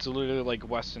defenses, it's literally like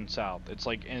west and south. It's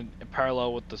like in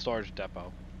parallel with the storage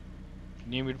depot.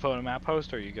 Need me to put a map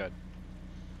post, or are you good?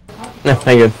 No,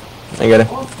 I get it. I get it.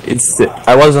 It's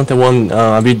I wasn't the one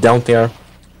a bit down there.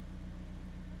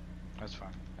 That's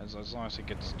fine. As long as it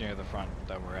gets near the front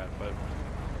that we're at, but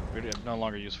we're no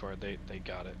longer used for it. They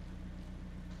got it.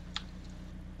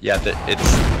 Yeah,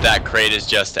 that crate is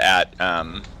just at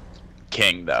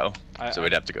King though, so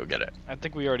we'd have to go get it. I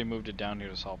think we already moved it down here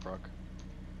to Saltbrook.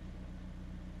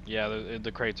 Yeah,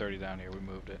 the crate's already down here. We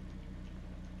moved it.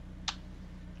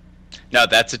 No,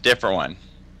 that's a different one.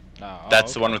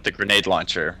 That's okay. the one with the grenade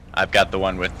launcher. I've got the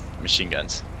one with machine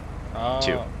guns.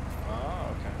 Two. Oh,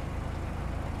 okay.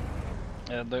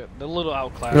 Yeah, they're a little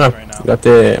outclassed Yeah, right now. got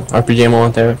the RPG ammo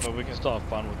on there. But we can still have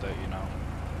fun with it, you know.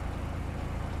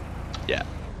 Yeah.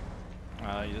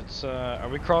 Are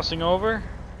we crossing over?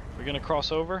 We're gonna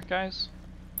cross over, guys?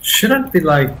 Shouldn't we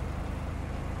like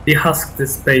dehusk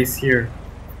this base here?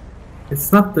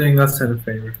 It's not doing us any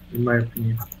favor, in my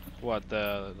opinion. What,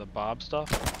 the Bob stuff?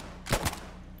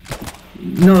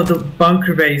 No, the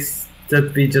bunker base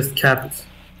that we just kept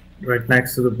right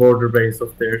next to the border base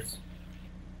of theirs.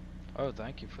 Oh,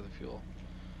 thank you for the fuel.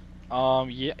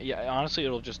 Yeah, honestly,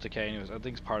 it'll just decay anyways. I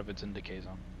think part of it's in decay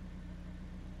zone.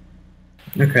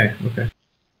 Okay.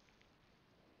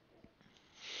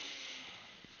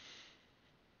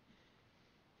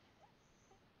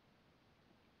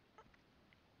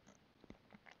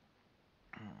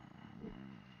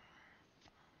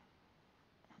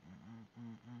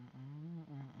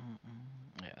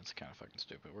 Yeah, it's kind of fucking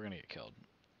stupid. We're gonna get killed.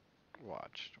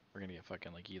 Watch. We're gonna get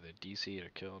fucking like either DC'd or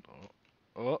killed.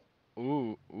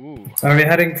 Ooh. Are we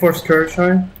heading for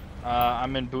Skirmishire?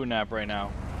 I'm in Bootnap right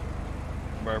now.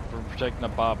 We're protecting the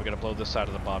Bob. We gotta blow this side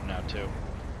of the Bob now too.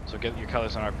 So get your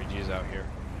colors and RPGs out here.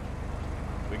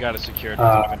 We gotta secure it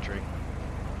with infantry.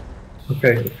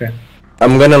 Okay.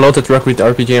 I'm gonna load the truck with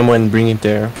RPG ammo and bring it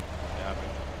there. Yeah.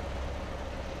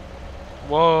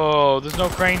 Whoa, there's no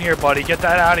crane here, buddy. Get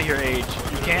that out of here, Age.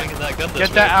 You can't.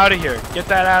 Get that out of here. Get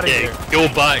that out of here. Go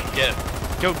back, get.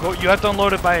 Go. You have to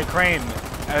unload it by a crane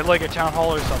at like a town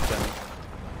hall or something.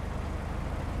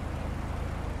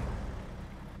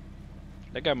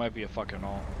 That guy might be a fucking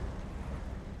all.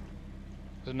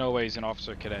 There's no way he's an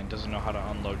officer cadet and doesn't know how to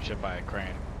unload shit by a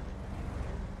crane.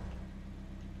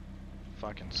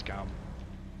 Fucking scum.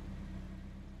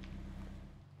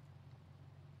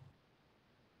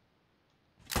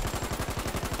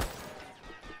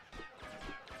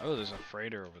 Oh, there's a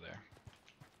freighter over there.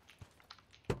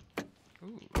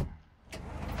 Ooh.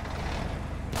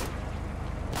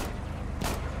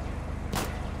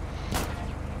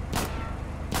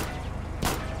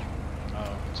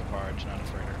 Oh, it's a barge, not a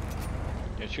freighter.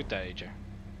 Yeah, shoot that, AJ.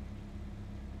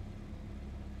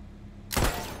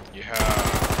 Yeah.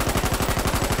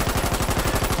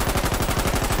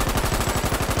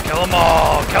 Kill them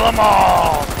all! Kill them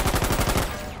all!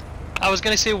 was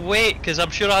gonna say wait, because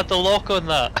I'm sure I had the lock on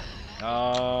that.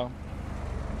 Well,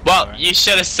 sorry. you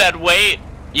should have said wait.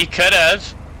 You could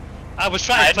have. I was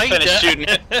trying to find finish it. shooting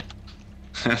it.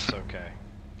 That's okay.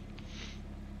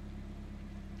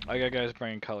 I got guys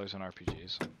bringing colors and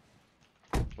RPGs.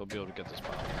 We'll be able to get this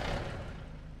pop.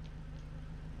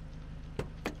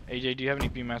 AJ, do you have any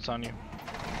BMATs on you?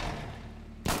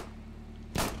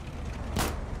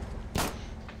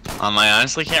 I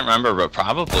honestly can't remember, but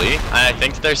probably. I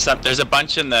think there's a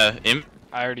bunch in the.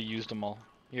 I already used them all.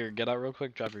 Here, get out real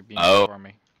quick. Drop your BMAT Oh. for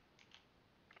me.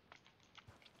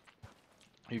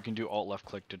 You can do Alt left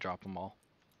click to drop them all.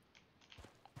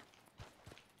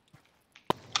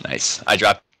 Nice. I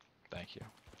dropped. Thank you.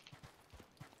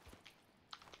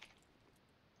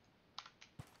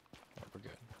 Yeah, we're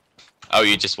good. Oh,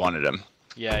 you just wanted them.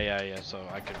 Yeah. So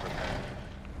I could repair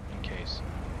in case.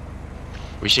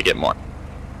 We should get more.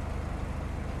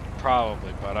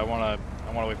 Probably, but I wanna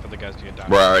wait for the guys to get done.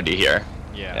 We're already here.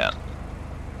 Yeah.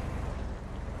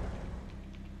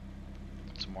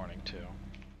 It's morning too.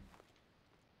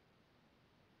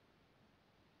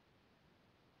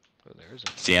 Oh, there's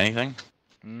a. See anything?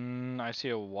 I see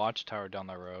a watchtower down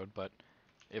the road, but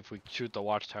if we shoot the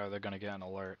watchtower, they're gonna get an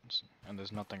alert, and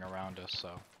there's nothing around us,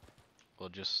 so we'll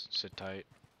just sit tight.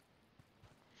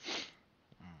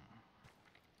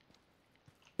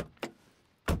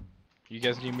 You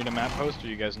guys need me to map post, or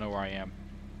you guys know where I am?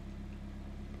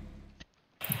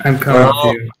 I'm coming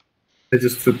to you. I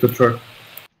just took the truck.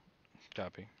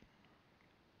 Copy.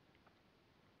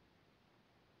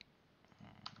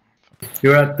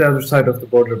 You're at the other side of the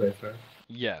border base, right?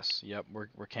 Yes. Yep. We're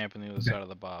camping the other side of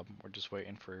the bob. We're just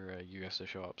waiting for you guys to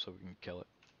show up so we can kill it.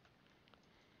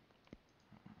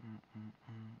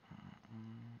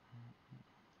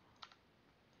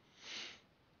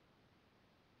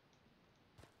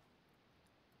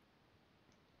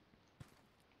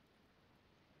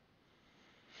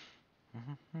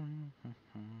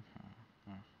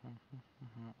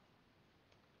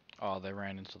 Oh, they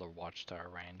ran into the watchtower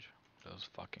range. Those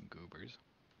fucking goobers.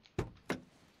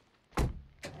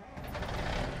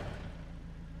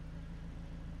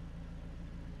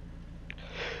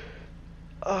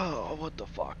 Oh, what the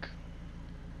fuck?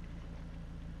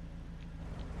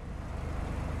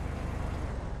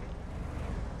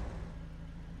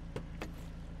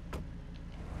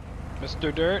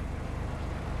 Mr. Dirt?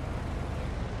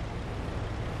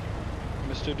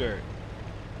 Mr. Dirt.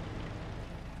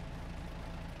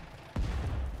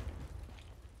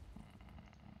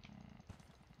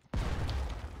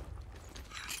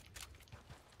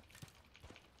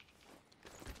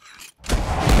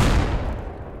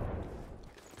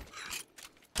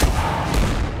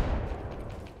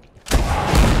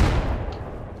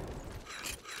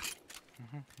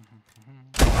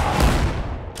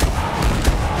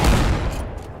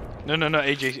 No,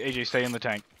 AJ, stay in the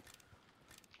tank.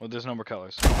 Well, there's no more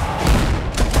colors.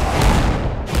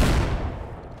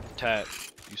 Tat,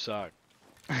 you suck.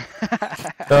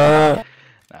 Nah,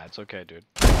 it's okay, dude.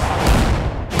 You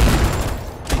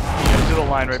gotta do the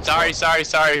line right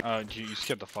Sorry. Oh, you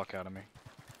scared the fuck out of me.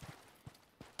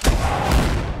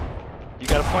 You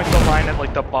gotta point the line at,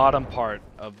 like, the bottom part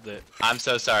of the... I'm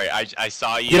so sorry. I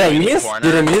saw you Did I in the miss? corner.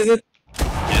 Did I miss it?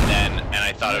 And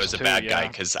I thought it was a Too, bad guy yeah.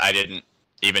 because I didn't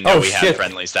even know we had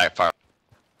friendlies that far.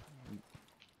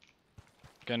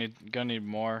 Gonna need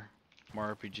more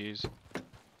RPGs.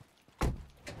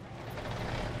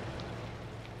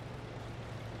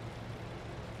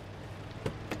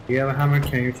 You have a hammer?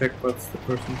 Can you check what's the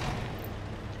person?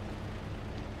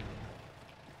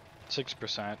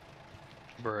 6%.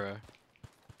 Bruh.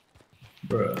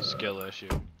 Bruh. Skill issue.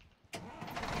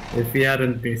 If we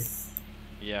hadn't missed.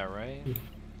 Yeah, right?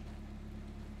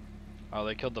 Oh,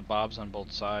 they killed the bobs on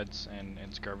both sides in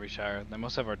Skirmishire. They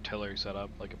must have artillery set up,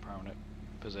 like a permanent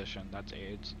position. That's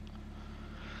AIDS.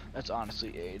 That's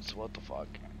honestly AIDS. What the fuck?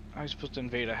 How are you supposed to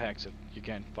invade a hex if you're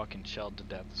getting fucking shelled to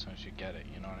death as soon as you get it?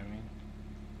 You know what I mean?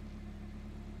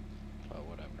 But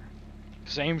whatever.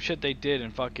 Same shit they did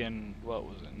in fucking, what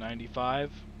was it, 95?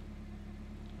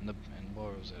 And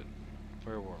what was it?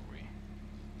 Where were we?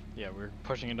 Yeah, we were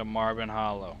pushing into Marvin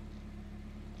Hollow.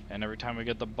 And every time we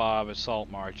get the Bob Assault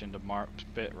March into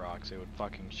Spit Rocks, they would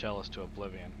fucking shell us to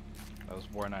oblivion. That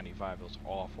was War 95. It was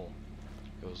awful.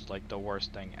 It was like the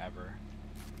worst thing ever.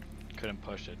 Couldn't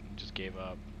push it. Just gave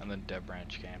up. And then Dead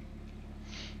Branch came.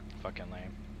 Fucking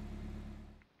lame.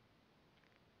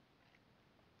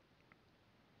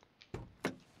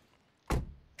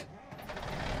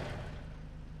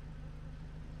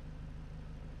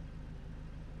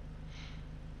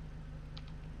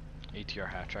 ATR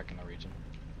hat track in the region.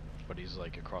 But he's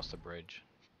like across the bridge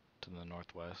to the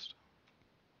northwest.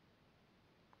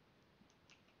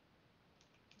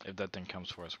 If that thing comes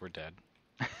for us, we're dead.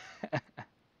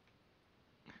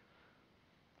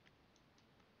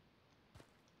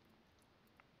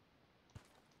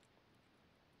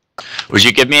 Would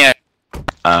you give me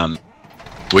a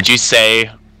would you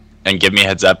say and give me a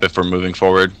heads up if we're moving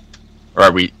forward, or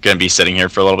are we gonna be sitting here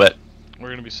for a little bit? We're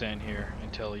gonna be staying here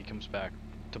until he comes back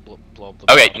to blow up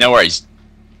the. Okay, bomb. no worries.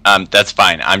 That's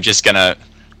fine. I'm just gonna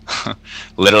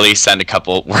literally send a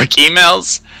couple work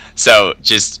emails. So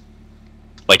just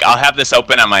like I'll have this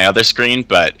open on my other screen,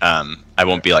 but I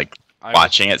won't be like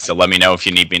watching it. So let me know if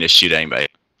you need me to shoot anybody.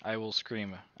 I will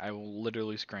scream. I will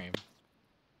literally scream.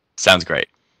 Sounds great.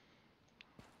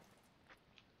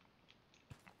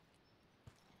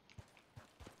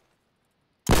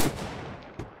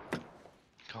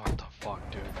 God, the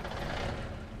fuck, dude.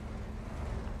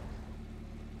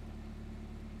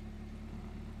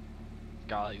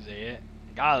 Golly's it.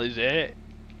 Golly's it.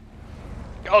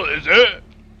 Golly's it.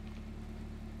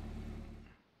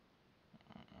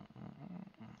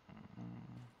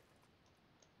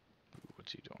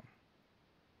 What's he doing?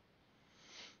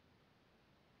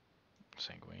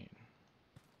 Sanguine.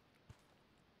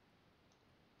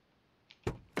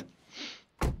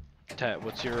 Tat,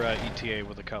 what's your ETA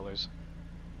with the colors?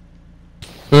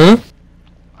 Hmm?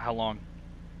 How long?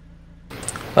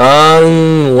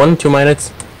 1-2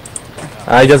 minutes.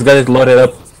 I just got it loaded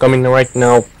up. Coming right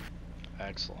now.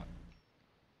 Excellent.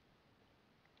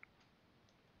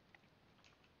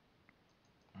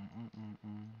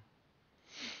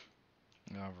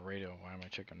 I have a radio. Why am I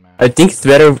checking map? I think it's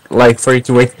better like for you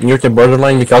to wait near the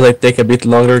borderline because it take a bit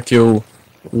longer to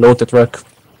load the truck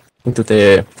into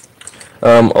the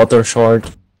auto shard.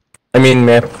 I mean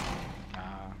map.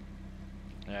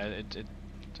 Yeah, it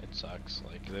sucks.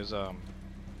 Like there's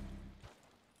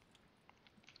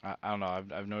I don't know.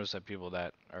 I've noticed that people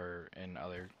that are in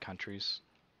other countries,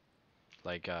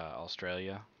 like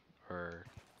Australia or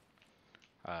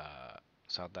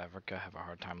South Africa, have a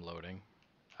hard time loading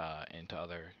into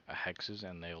other hexes,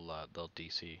 and they'll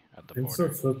DC at the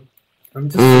border. I'm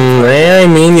just I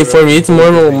mean, for me it's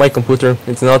more my computer.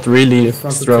 It's not really just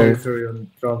want strong. territory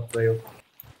on ground trail,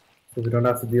 so we don't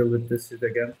have to deal with this shit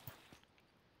again.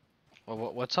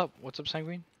 Well, what's up? What's up,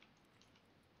 Sanguine?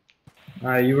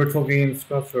 You were talking in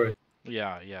Scott, sorry.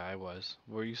 Yeah, I was.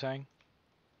 What were you saying?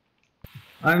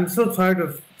 I'm so tired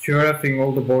of QRFing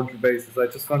all the border bases. I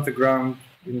just want the ground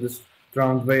in this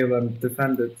ground veil and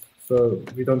defend it, so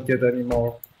we don't get any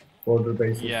more border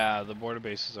bases. Yeah, the border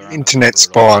bases are. Internet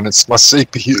spawn. It's my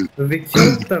CPU. We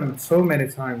killed them so many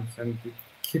times, and it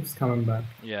keeps coming back.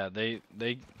 Yeah, they're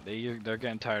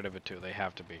getting tired of it too. They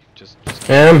have to be. Just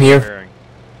Yeah, I'm here. preparing,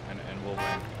 and we'll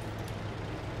win.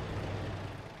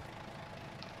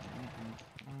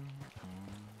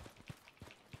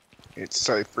 It's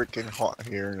so freaking hot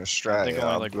here in Australia.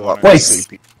 only like blew one up or my Wait.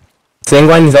 CPU.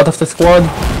 Sanguine is out of the squad.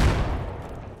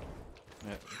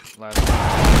 Yeah,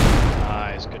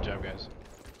 nice, good job, guys.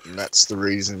 And that's the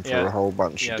reason for Yeah, a whole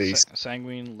bunch of these.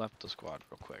 Sanguine left the squad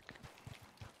real quick.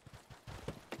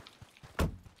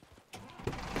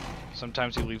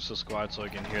 Sometimes he leaves the squad so he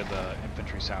can hear the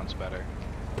infantry sounds better.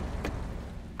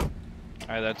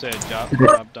 Alright, that's it.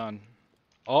 Job done.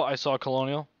 Oh, I saw a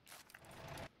colonial.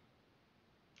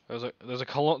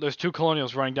 There's two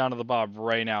colonials running down to the bob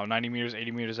right now. 90 meters,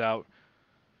 80 meters out.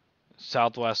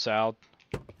 Southwest, south.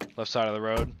 Left side of the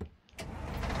road.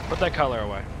 Put that color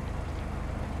away.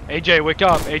 AJ, wake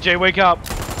up! AJ, wake up!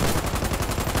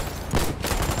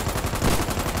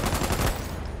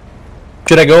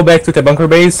 Should I go back to the bunker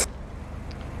base?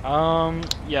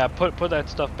 Yeah, put that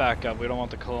stuff back up. We don't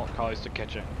want the collies to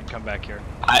catch it and come back here.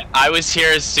 I was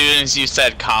here as soon as you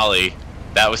said collie.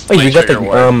 That was Oh, my you got the trigger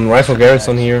word. rifle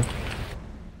garrison here.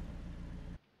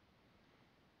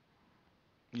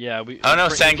 Yeah, we. Oh no,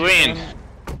 bring- Sanguine!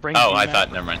 Bring Oh, I BMAT.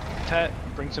 thought, never mind. Tet,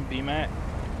 bring some BMAT,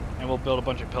 and we'll build a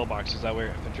bunch of pillboxes. That way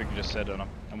infantry can just sit on them,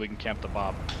 and we can camp the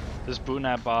bob. This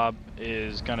Bootnap bob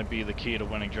is gonna be the key to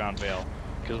winning John Vale,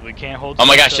 because we can't hold. Oh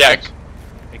my gosh, salt Jack! caps.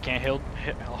 It can't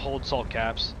hold salt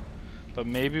caps, but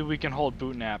maybe we can hold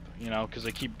Bootnap, you know, because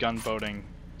they keep gunboating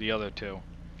the other two,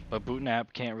 but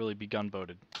Bootnap can't really be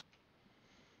gunboated.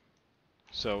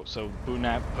 So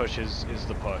Bootnap push is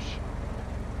the push.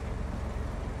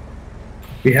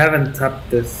 We haven't tapped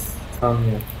this town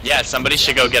yet. Yeah, somebody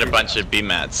should go get a bunch of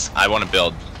B-mats. I want to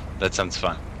build. That sounds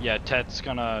fun. Yeah, Tet's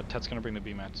gonna bring the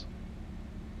BMATs.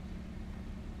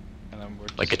 And then we're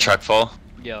just Like a gonna- truck full?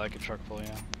 Yeah, like a truck full,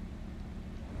 yeah.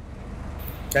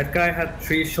 That guy had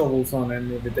 3 shovels on him.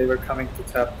 Maybe they were coming to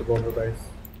tap the border base.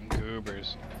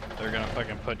 Goobers. They're gonna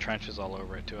fucking put trenches all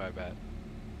over it too, I bet.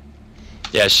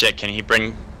 Yeah, shit, can he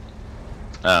bring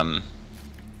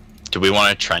Do we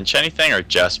want to trench anything or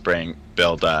just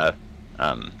build No,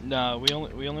 we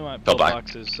only want Build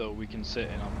boxes so we can sit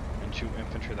in them and shoot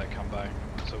infantry that come by.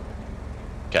 So.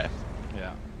 Okay.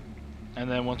 Yeah. And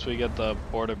then once we get the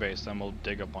border base, then we'll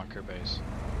dig a bunker base.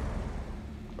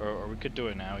 Or we could do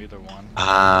it now, either one.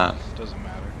 Doesn't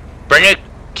matter. Bring it.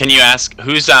 Can you ask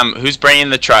who's bringing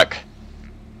the truck?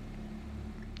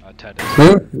 Ted.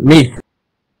 Me.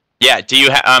 Yeah. Do you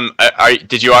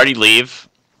did you already leave?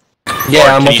 Yeah,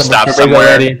 or I'm can at you the stop bunker base somewhere?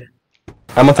 already.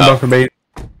 I'm at the bunker base.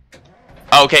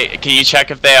 Okay. Can you check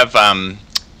if they have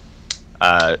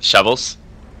shovels?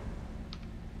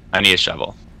 I need a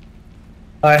shovel.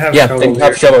 I have Yeah, shovels they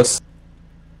have here. shovels.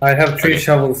 I have 3 Okay.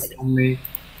 shovels on me.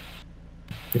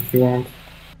 If you want.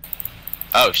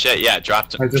 Oh shit! Yeah,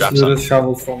 drop I just some. looted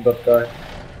shovels from that guy.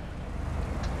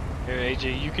 Here,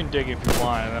 AJ, you can dig if you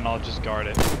want, and then I'll just guard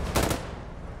it.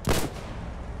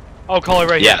 Oh, call it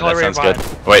right Yeah, here. Call that it right sounds behind.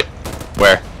 good. Wait,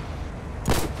 where?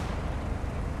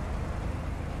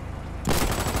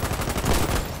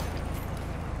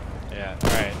 Yeah. All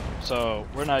right. So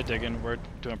we're not digging. We're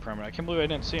doing permanent. I can't believe I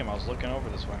didn't see him. I was looking over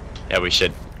this way. Yeah, we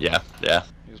should. Yeah.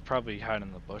 He was probably hiding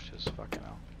in the bushes. Fucking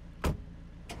hell.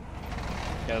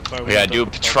 Yeah, that's why We gotta do a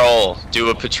patrol. Do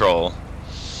a patrol.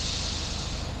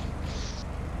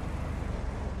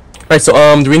 Right, so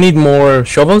do we need more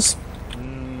shovels?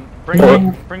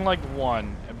 Bring like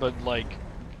one, but like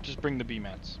just bring the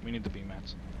B-mats. We need the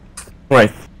B-mats.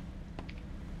 Right.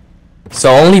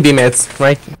 So only B-mats,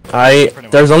 right?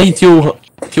 There's only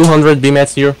 200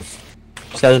 B-mats here,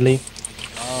 sadly.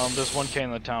 There's 1K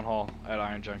in the town hall at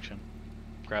Iron Junction.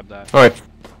 Grab that. Alright.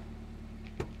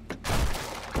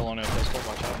 Colonial pistol,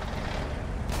 watch out.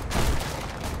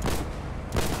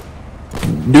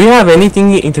 Do you have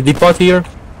anything in the depot here?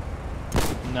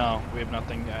 No, we have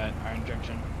nothing at Iron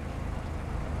Junction.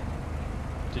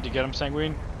 Did you get him,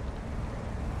 Sanguine?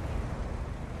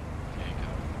 Yeah, you got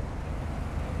him.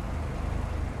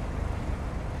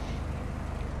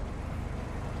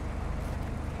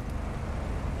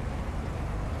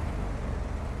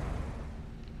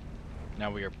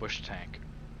 Now we are bush tank.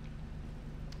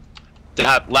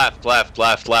 Left,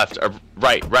 or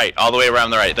right, all the way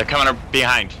around the right. They're coming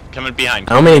behind.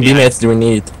 How many B-mats do we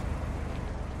need?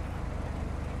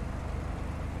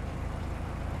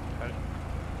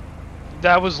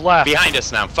 That was left. Behind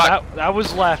us now. Fuck. That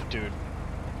was left, dude.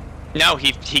 No,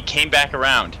 he came back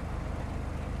around.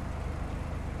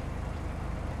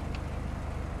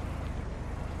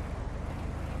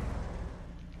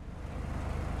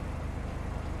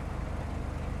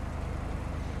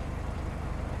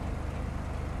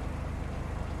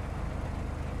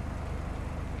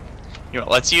 You know,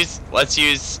 let's use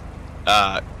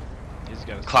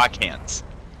clock hands.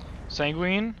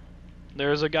 Sanguine,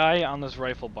 there's a guy on this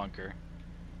rifle bunker.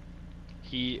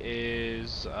 He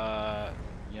is, you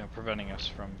know, preventing us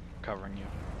from covering you.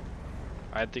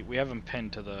 I think we have him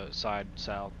pinned to the side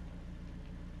south.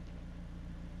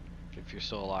 If you're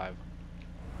still alive.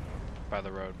 By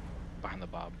the road, behind the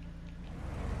bob.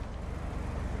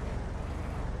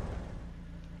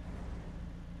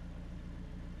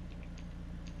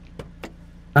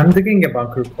 I'm digging a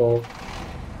bunker core.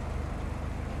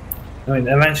 I mean,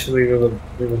 eventually we will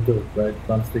do it, right?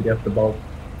 Once we get the bulk.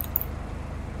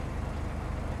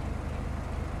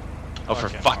 Oh, for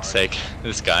fuck's sake,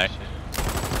 this guy.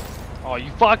 Oh, you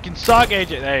fucking suck,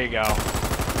 AJ. There you go.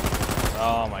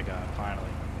 Oh my god, finally.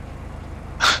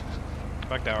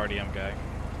 Fuck that RDM guy.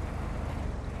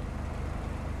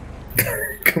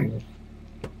 Come on.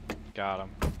 Got him.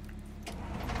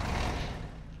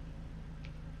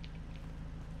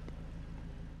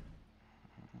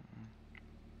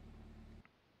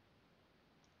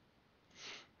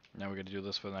 Now we're gonna do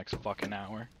this for the next fucking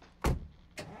hour.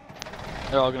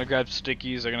 They're all gonna grab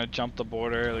stickies, they're gonna jump the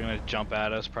border, they're gonna jump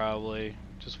at us probably.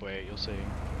 Just wait, you'll see.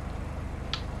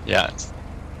 Yeah.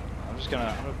 I'm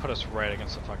gonna put us right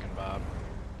against the fucking bob.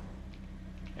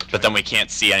 Yeah, But then we can't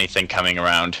see anything coming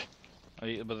around. Oh,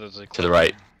 yeah, but there's a cliff to the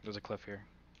right. Here. There's a cliff here.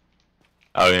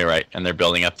 Oh, you're right, and they're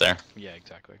building up there. Yeah,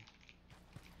 exactly.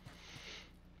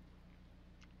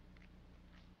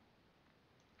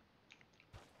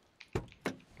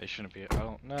 They shouldn't be.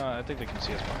 No, I think they can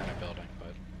see us behind a building,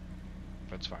 but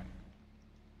that's fine.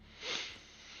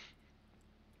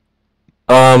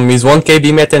 Is 1K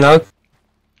B-mat out?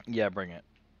 Yeah, bring it.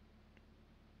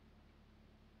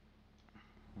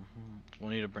 We'll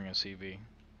need to bring a CV.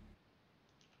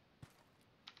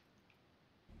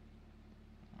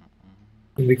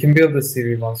 We can build the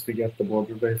CV once we get the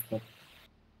border base, but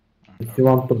if you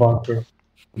want the bunker,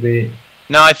 No,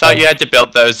 I thought you had to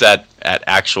build those at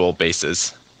actual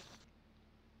bases.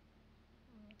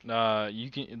 You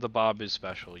can. The Bob is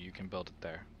special. You can build it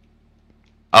there.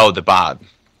 Oh, the Bob.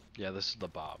 Yeah, this is the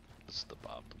Bob. This is the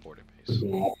Bob, the border base.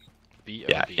 B-O-B.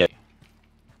 Yeah, yeah.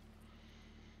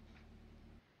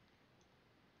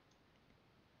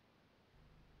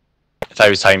 I thought he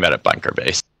was talking about a bunker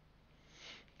base.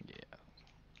 Yeah.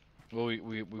 Well,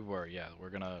 we were. Yeah, we're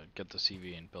gonna get the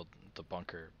CV and build the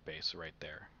bunker base right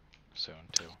there soon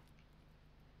too.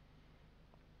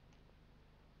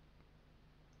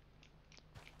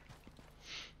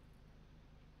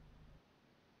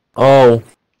 Oh.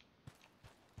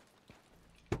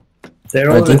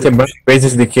 I think the bunker base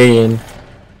is decaying.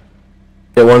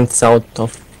 The one south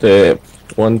of the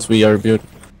ones we are built.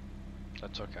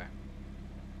 That's okay.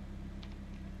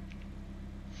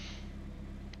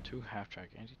 2 half-track,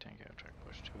 anti-tank half-track,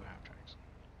 push 2 half-tracks.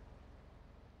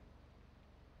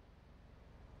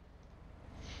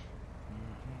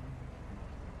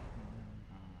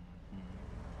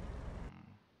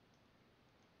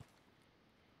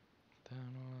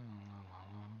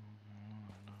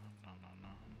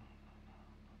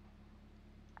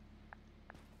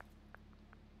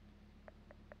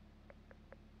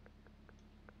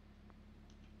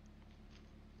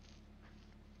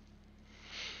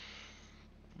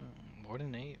 More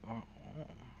than 8?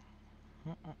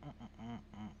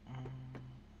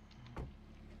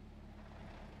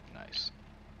 Nice.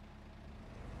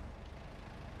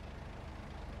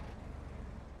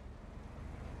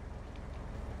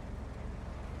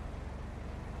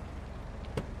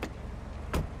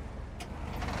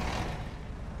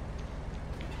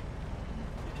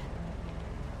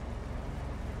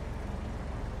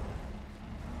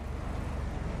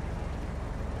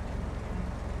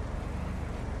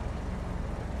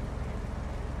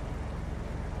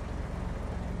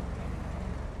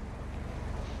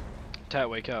 Tat,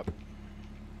 wake up.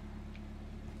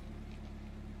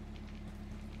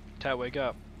 Tat, wake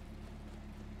up.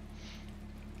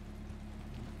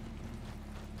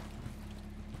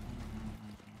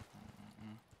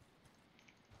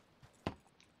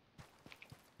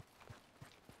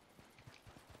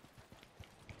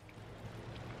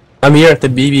 I'm here at the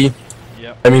BB.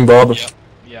 Yep. I mean Bob. Yep.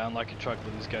 Yeah, unlock a truck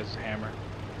with this guy's hammer.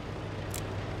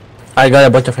 I got a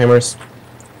bunch of hammers.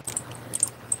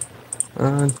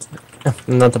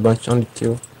 Not a bunch, only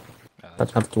 2. I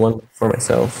have 1 for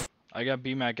myself. I got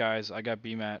BMAT, guys. I got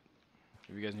BMAT.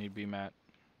 If you guys need BMAT.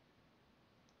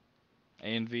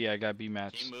 A and V, I got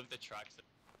BMATs. Can you move the trucks?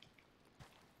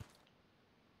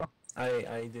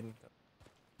 I didn't.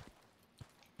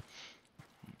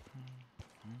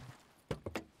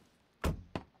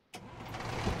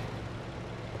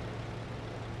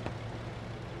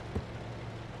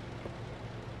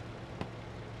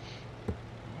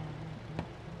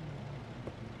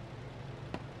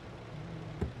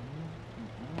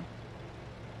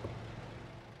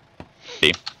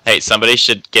 Hey, somebody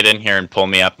should get in here and pull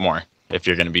me up more if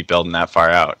you're going to be building that far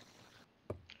out.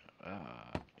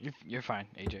 You're fine,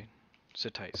 AJ.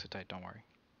 Sit tight, don't worry.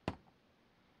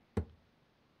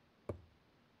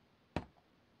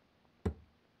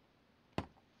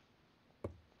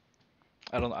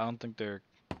 I don't think they're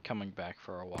coming back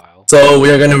for a while. So we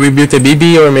are gonna rebuild a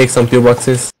BB or make some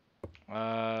pillboxes?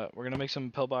 We're gonna make some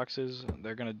pillboxes.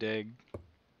 They're gonna dig.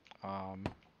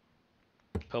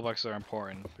 Pillboxes are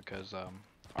important because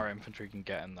our infantry can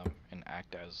get in them and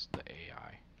act as the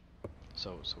AI.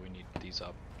 So we need these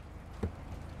up.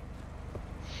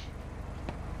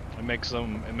 It makes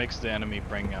the enemy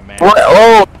bring a man. What?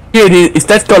 Oh, here, is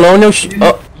that colonial?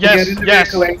 Oh. Yes,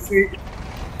 yes.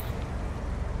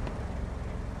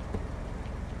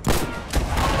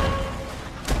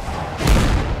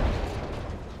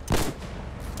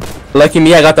 Lucky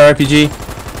me, I got the RPG.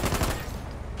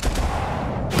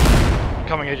 I'm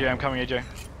coming, AJ. I'm coming, AJ.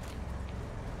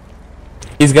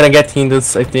 He's gonna get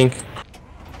Hindus, I think.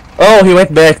 Oh, he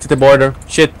went back to the border.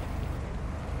 Shit.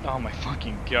 Oh my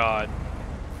fucking god.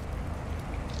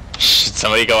 Should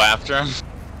somebody go after him?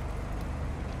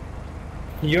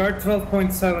 You're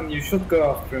 12.7, you should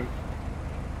go after him.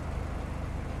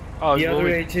 Oh, the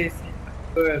other HAC.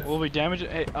 Will we damage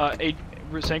it? Hey,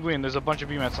 Sanguine, there's a bunch of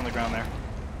BMATs on the ground there.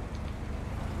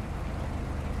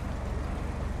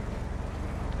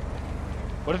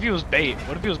 What if he was bait?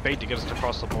 What if he was bait to get us to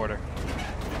cross the border?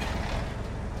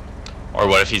 Or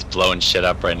what if he's blowing shit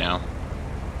up right now?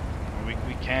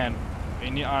 We can.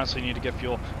 We honestly need to get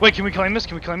fuel. Wait, can we claim this?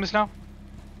 Can we claim this now?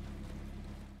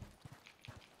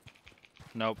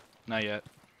 Nope, not yet.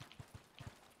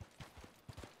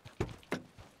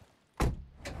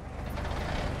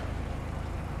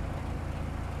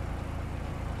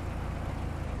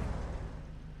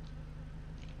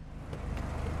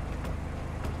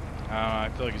 I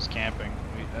feel feel like he's camping.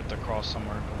 We have to cross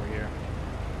somewhere over here.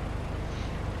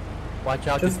 Watch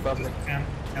out, Just this public. camp.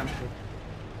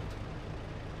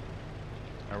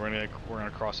 Alright, we're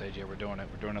gonna cross AJ. We're doing it.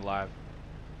 We're doing it live.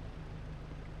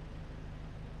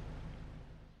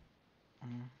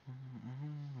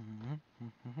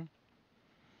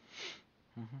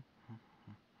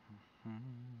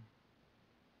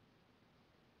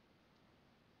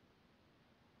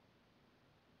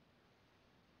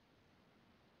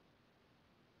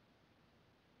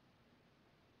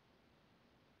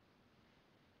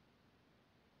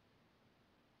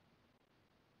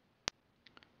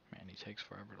 Man, he takes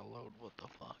forever to load. What the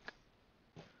fuck?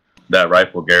 That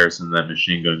rifle garrison, that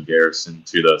machine gun garrison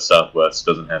to the southwest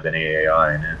doesn't have any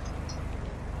AI in it.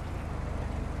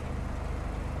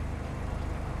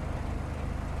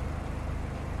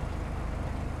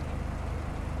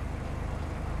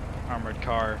 Armored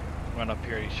car went up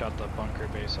here. He shot the bunker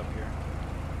base up here.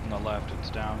 On the left, it's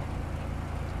down.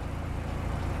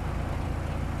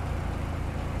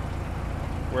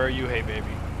 Where are you, hey baby?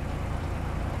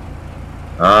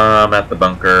 I'm at the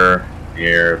bunker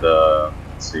near the.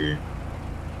 Let's see.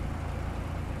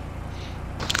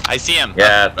 I see him.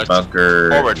 Yeah, at the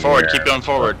bunker. Forward, keep going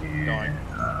forward. Going.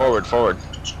 Forward.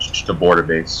 The border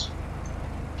base.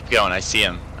 Keep going, I see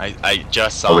him. I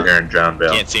just saw Over him. here in John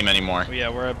Bell. Can't see him anymore. Oh, yeah,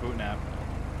 we're at Bootnap.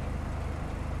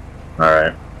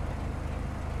 Alright.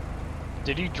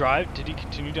 Did he drive? Did he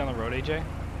continue down the road, AJ?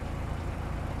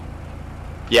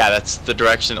 Yeah, that's the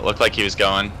direction it looked like he was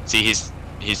going. See, he's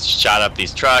shot up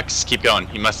these trucks. Keep going.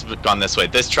 He must have gone this way.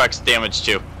 This truck's damaged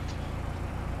too.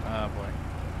 Oh boy.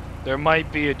 There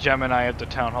might be a Gemini at the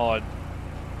town hall.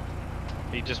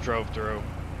 He just drove through.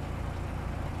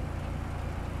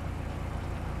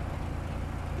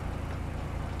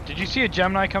 Did you see a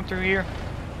Gemini come through here?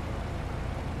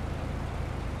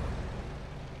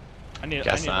 I need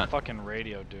a fucking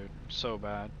radio, dude. So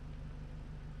bad.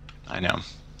 I know.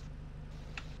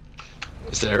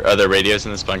 Is there other radios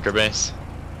in this bunker base?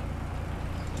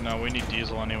 No, we need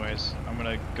diesel anyways. I'm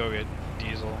gonna go get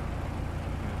diesel.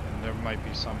 And there might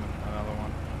be some in another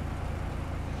one.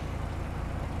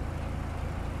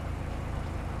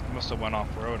 Must have went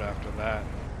off road after that.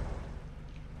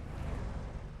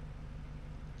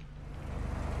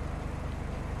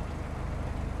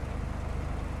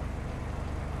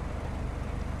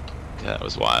 Yeah, that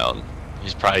was wild.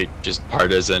 He's probably just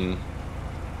partisan.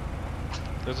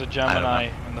 There's a Gemini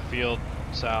in the field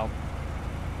south.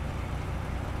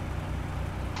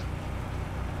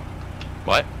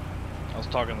 What? I was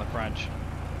talking the French.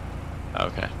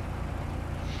 Okay.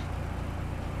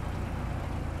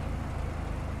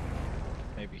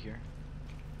 Maybe here.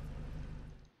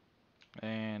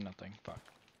 And nothing. Fuck.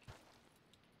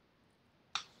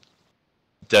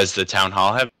 Does the town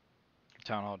hall have?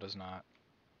 Town hall does not.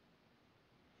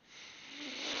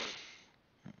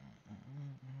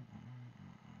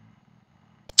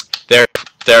 There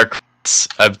are crates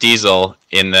of diesel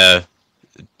in the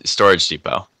storage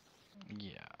depot.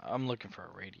 Yeah, I'm looking for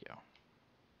a radio.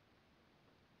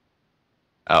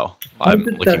 Oh, well, I'm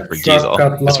looking for diesel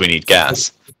because we need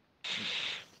gas.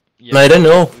 Yeah, I don't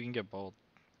know. We can get both,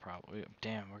 probably.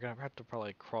 Damn, we're gonna have to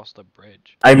probably cross the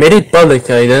bridge. I made it public.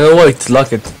 I don't know why to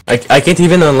lock it. I can't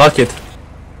even unlock it.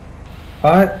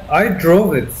 I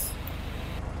drove it.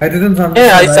 I didn't understand.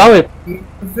 Yeah, I saw it.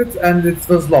 And it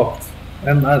was locked.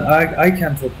 And I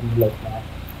can't open the lock now.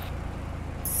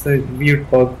 It's a weird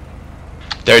bug.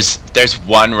 There's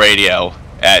one radio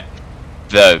at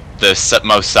the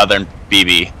most southern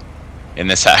BB in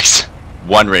this hex.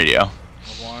 One radio.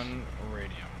 One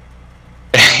radio.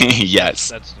 Yes.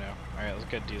 That's new. Alright, let's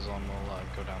get diesel and we'll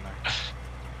go down there.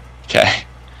 Okay.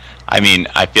 I mean,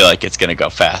 I feel like it's gonna go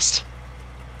fast.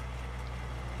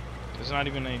 There's not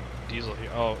even any diesel here.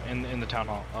 Oh, in the town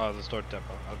hall. Oh, the storage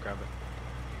depot. I'll grab it.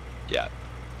 Yeah.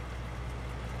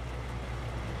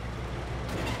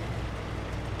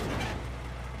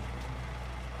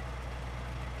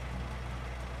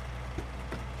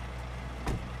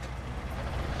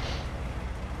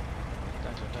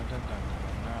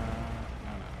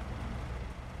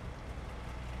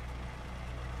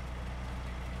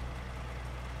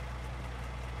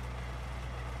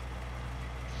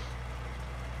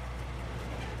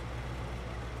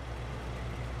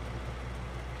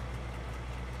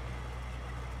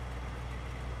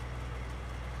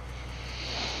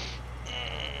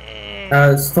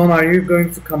 Stone, are you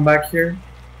going to come back here?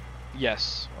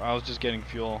 Yes, I was just getting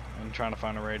fuel and trying to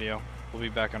find a radio. We'll be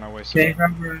back on our way soon.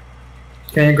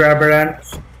 Can you grab her end?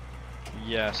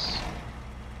 Yes.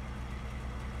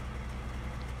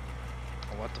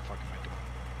 Oh, what the fuck am I doing?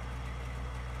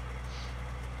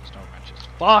 There's no wrenches.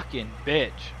 Fucking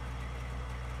bitch!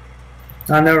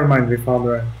 Never mind, we found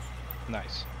the range.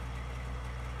 Nice.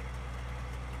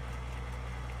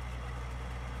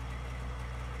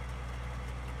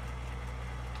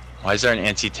 Why is there an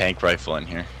anti-tank rifle in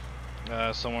here?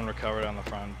 Someone recovered on the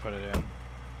front and put it in.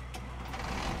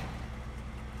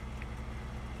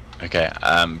 Okay,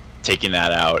 taking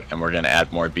that out, and we're gonna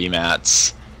add more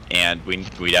B-mats, and we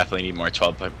definitely need more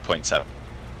 12.7.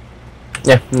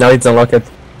 Yeah, now it's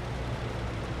unlocked.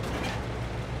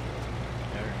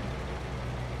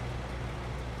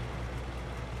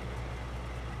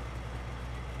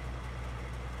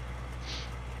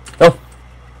 Oh,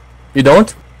 you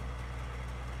don't?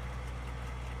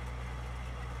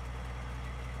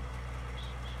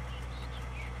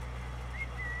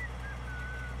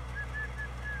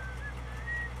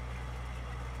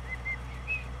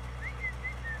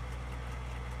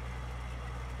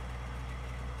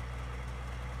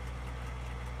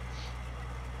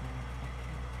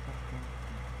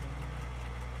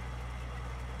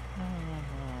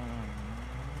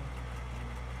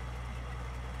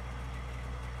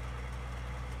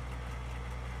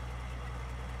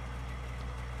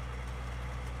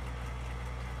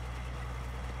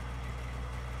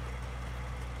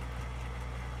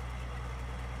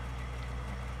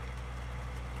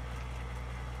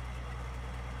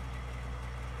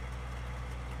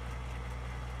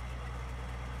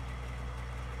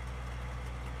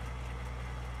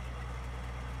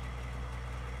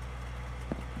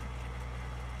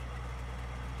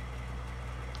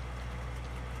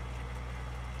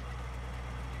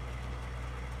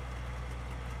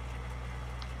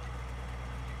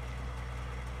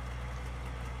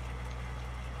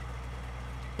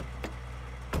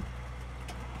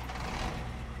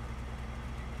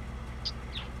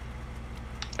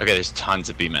 Okay, there's tons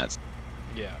of B-mats.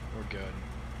 Yeah, we're good.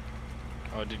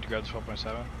 Oh, did you grab the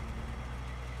 12.7?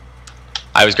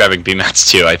 I was grabbing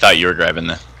B-mats too. I thought you were grabbing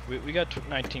the... We got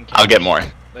 19 I'll get more.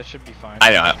 That should be fine. I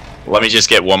know. Let me just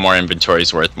get one more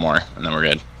inventory's worth more, and then we're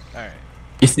good. Alright.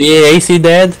 Is the AC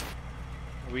dead?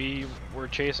 We were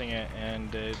chasing it,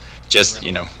 and just,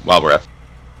 you know, while we're up.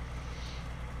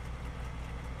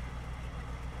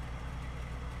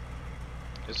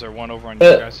 Is there one over on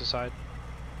your guys' side?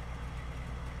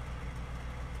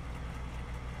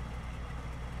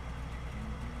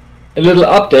 A little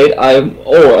update.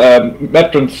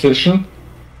 Map transition.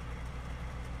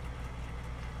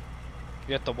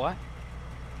 You got the what?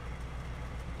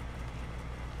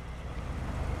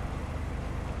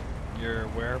 You're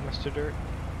where, Mr. Dirt?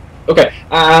 Okay,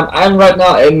 I'm right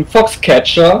now in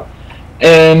Foxcatcher,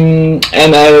 and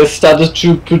I started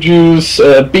to produce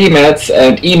B-mats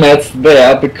and E-mats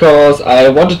there because I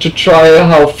wanted to try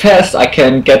how fast I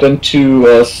can get into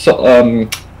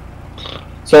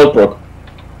Saltbrook.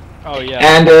 Oh yeah.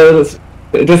 And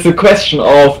it is a question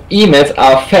of E-mats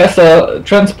are faster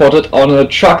transported on a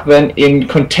truck than in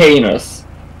containers,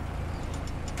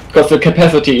 because the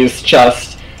capacity is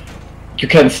just, you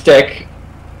can stack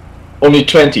only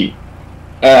 20.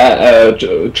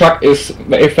 Truck is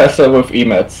way faster with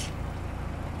E-mats,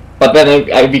 but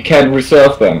then we can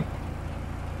reserve them.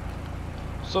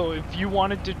 So if you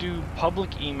wanted to do public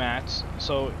EMATs,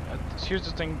 so here's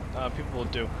the thing people will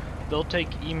do. They'll take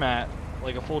EMAT,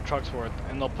 like a full truck's worth,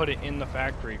 and they'll put it in the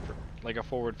factory, for, like a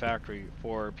forward factory,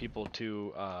 for people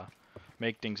to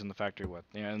make things in the factory with.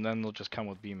 Yeah, and then they'll just come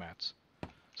with BMATs.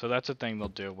 So that's a thing they'll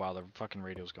do while the fucking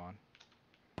radio's gone.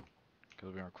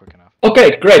 Because we weren't quick enough.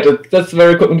 Okay, great. That's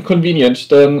very convenient.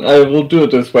 Then I will do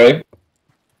it this way.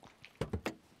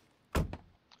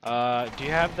 Do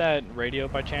you have that radio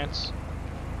by chance?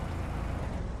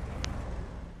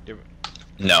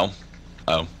 No.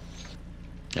 Oh.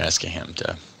 You're asking him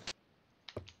to...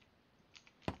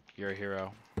 You're a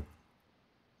hero.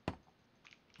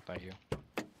 Thank you.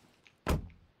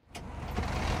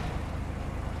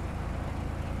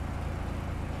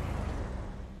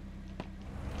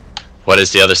 What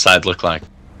does the other side look like?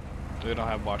 We don't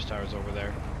have watchtowers over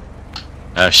there.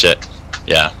 Oh shit.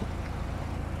 Yeah.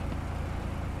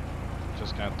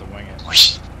 Just gonna have to wing it.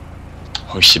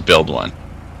 We should build one.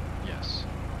 Yes.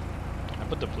 I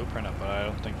put the blueprint up, but I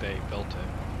don't think they built it,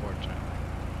 unfortunately.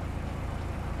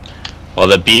 Well,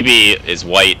 the BB is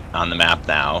white on the map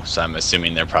now, so I'm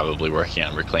assuming they're probably working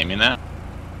on reclaiming that.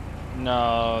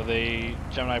 No,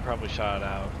 Gemini probably shot it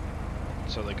out,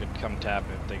 so they could come tap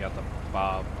it if they got the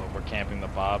Bob, but we're camping the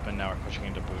Bob, and now we're pushing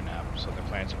into Bootnap, so their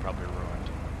plans are probably ruined.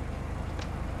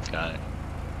 Got it.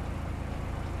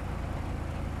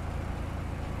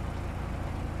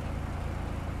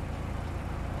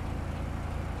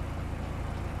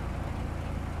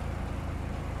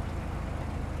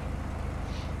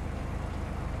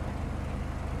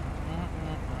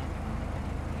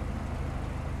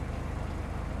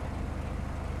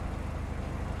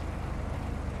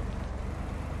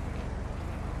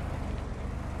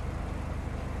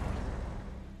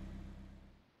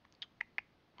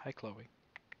 Hi, Chloe.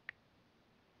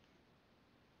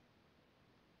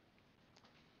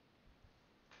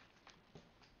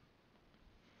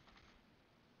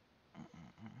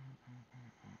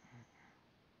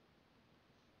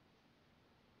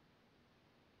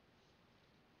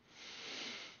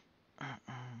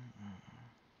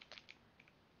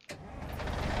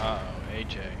 Uh-oh,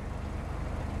 AJ.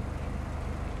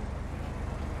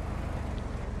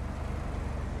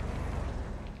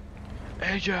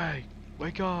 AJ,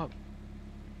 wake up!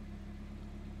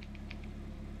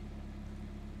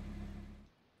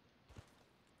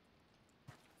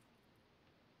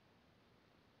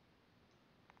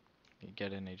 You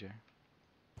get in, AJ.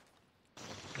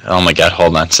 Oh my god,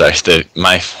 hold on, sorry.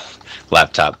 My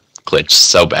laptop glitched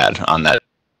so bad on that.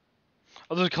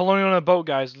 Oh, there's a colonial on a boat,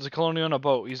 guys. There's a colonial on a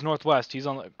boat. He's northwest. He's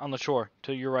on the shore.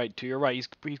 To your right. To your right. He's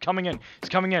coming in. He's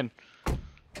coming in.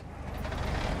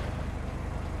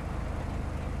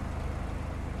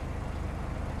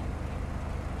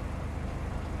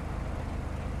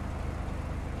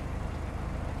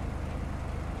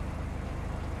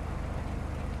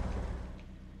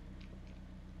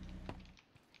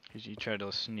 He tried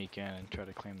to sneak in and try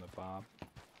to claim the Bob.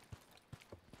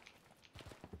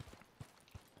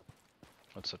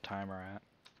 What's the timer at?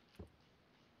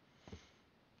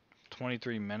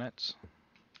 23 minutes?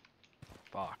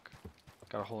 Fuck.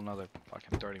 Got a whole another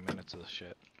fucking 30 minutes of this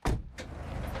shit.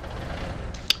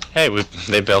 Hey,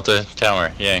 they built a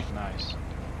tower. Yay. Nice.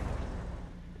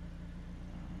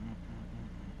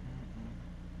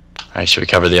 Alright, should we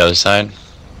cover the other side?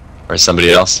 Or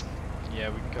somebody else? Yeah,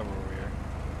 we can cover over here.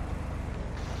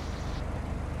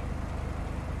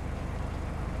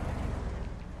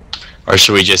 Or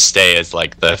should we just stay as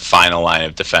like the final line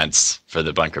of defense for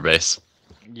the bunker base?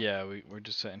 Yeah, we're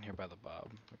just sitting here by the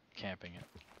Bob, camping it,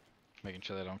 making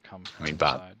sure they don't come. I mean,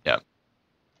 Bob. Inside. Yep.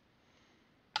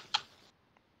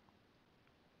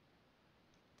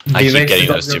 I keep getting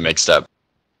those two mixed up.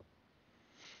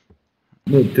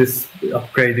 This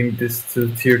upgrading this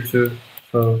to tier 2,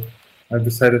 so I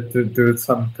decided to do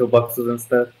some pillboxes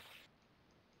instead.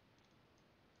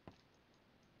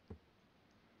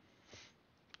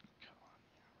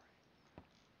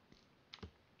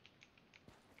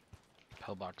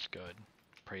 Pillbox good.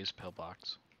 Praise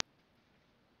Pillbox.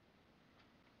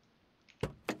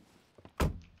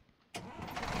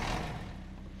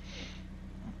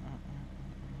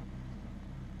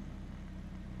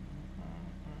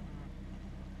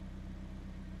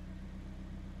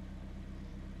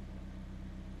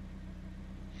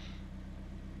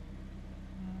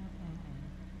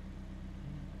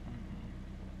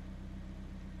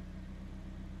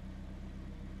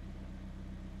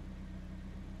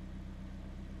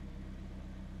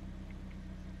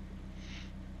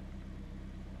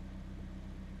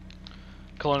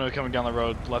 Colonial coming down the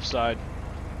road, left side.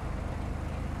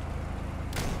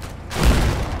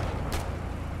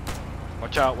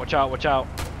 Watch out, watch out, watch out.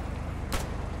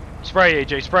 Spray,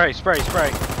 AJ, spray, spray, spray.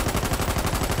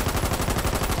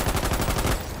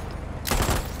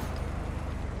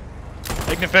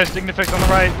 Ignifist, Ignifist on the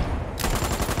right.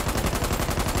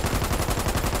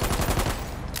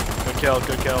 Good kill,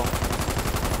 good kill.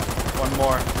 One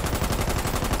more.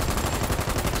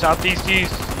 Southeast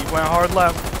east, he went hard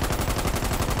left.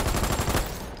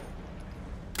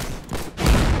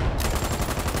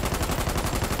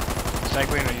 Snake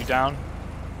Queen, are you down?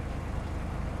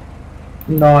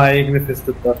 No, I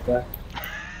ignifisted that guy.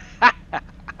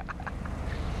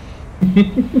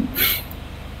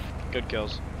 Good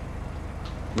kills.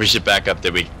 We should back up.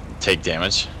 Did we take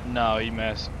damage? No, he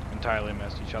missed. Entirely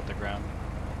missed. He shot the ground.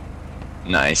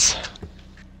 Nice.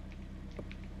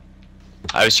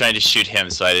 I was trying to shoot him,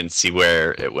 so I didn't see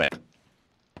where it went.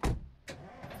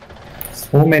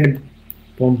 So many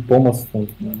bombers,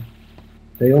 man.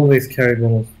 They always carry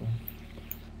bombers.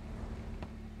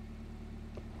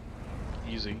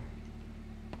 Easy.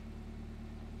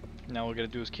 Now all we gotta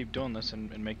do is keep doing this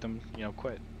and make them, you know,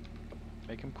 quit.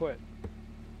 Make them quit.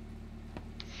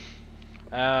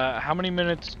 How many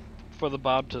minutes for the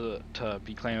Bob to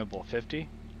be claimable? 50?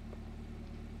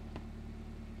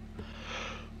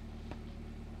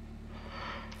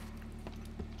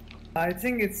 I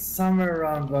think it's somewhere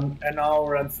around an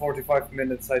hour and 45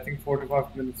 minutes. I think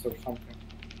 45 minutes or something.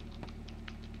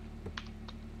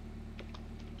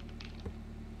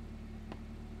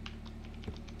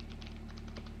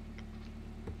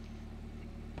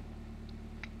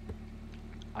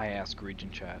 I ask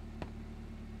region chat.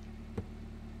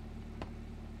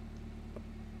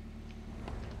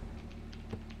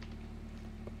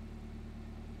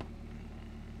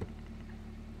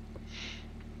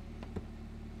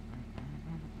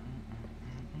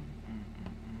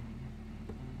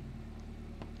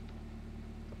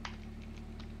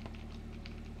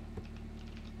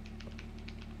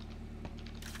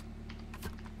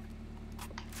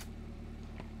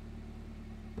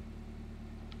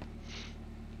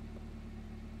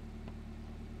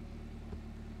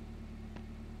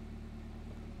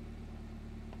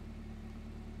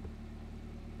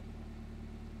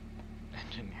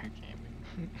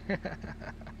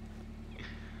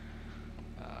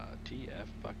 TF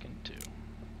fucking 2.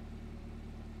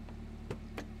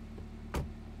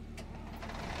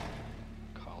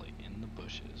 Collie in the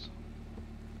bushes.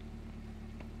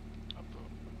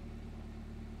 Upvote.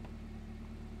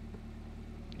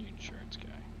 New insurance guy.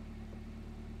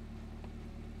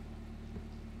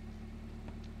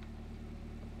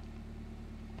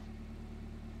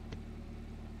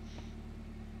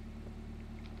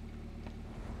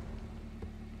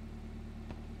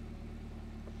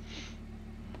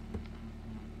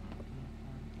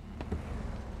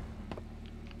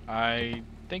 I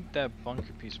think that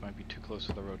bunker piece might be too close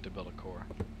to the road to build a core.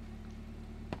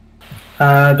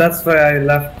 That's why I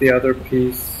left the other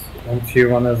piece on tier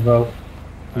 1 as well.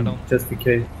 Just in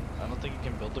case. I don't think you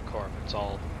can build a core if it's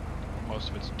all, most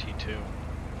of it's T2.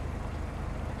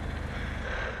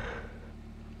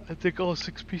 I think all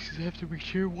 6 pieces have to be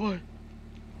tier 1.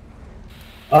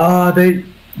 No,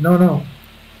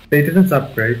 they didn't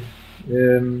upgrade.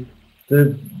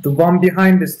 The one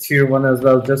behind is tier 1 as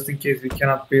well, just in case we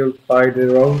cannot build by the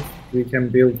road, we can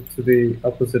build to the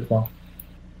opposite one.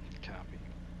 Copy.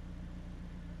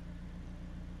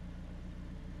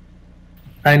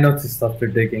 I noticed after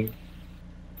digging.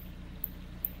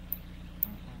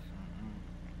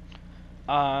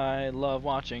 I love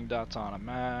watching dots on a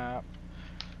map.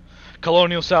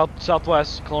 Colonial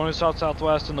southwest, Colonial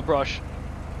southwest in the brush.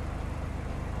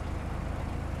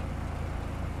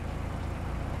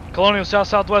 Colonial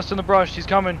southwest in the brush, he's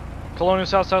coming. Colonial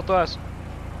southwest.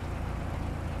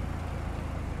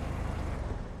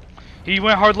 He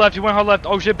went hard left,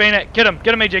 Oh shit, bayonet. Get him,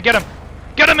 AJ, get him.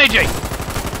 Get him, AJ!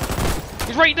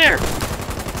 He's right there!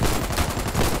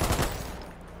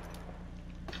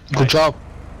 Good job.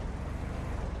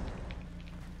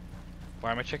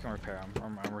 Why am I checking repair?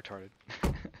 I'm retarded.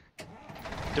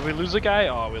 Did we lose a guy?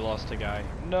 Oh, we lost a guy.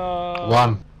 No.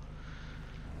 1.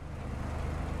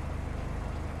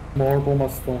 More bomber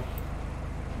stone.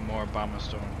 More bomber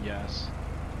stone, yes.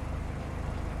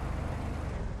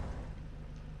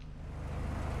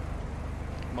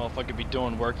 Motherfucker be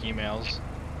doing work emails.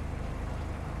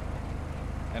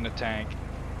 And a tank.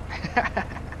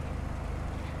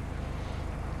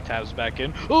 Tabs back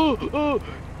in. Oh!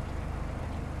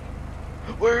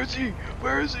 Where is he? Oh,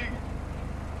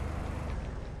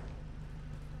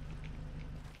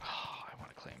 I want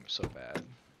to claim him so bad.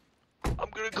 I'm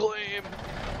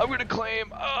gonna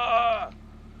claim. Ah!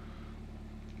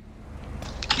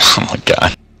 Oh my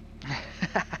god.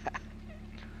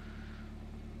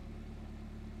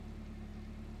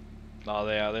 Oh,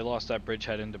 they lost that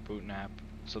bridgehead into Bootnap.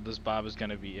 So this Bob is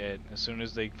gonna be it. As soon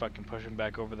as they fucking push him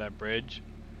back over that bridge,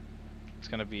 it's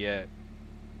gonna be it.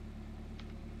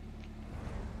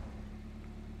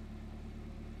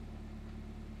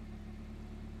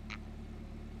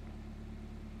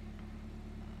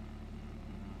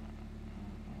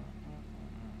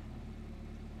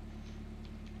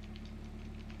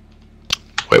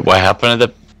 Wait, what happened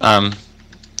to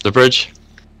the bridge?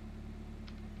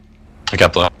 I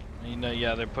got blown. You know,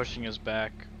 yeah, they're pushing us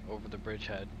back over the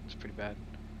bridgehead. It's pretty bad.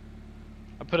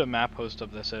 I put a map post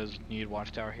up that says need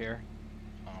watchtower here.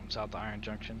 South Iron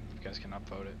Junction. You guys can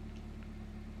upvote it.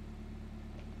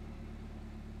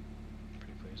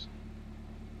 Pretty please.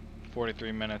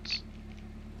 43 minutes.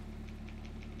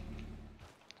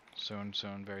 Soon,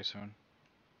 very soon.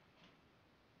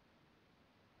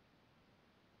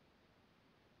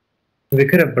 We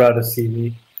could have brought a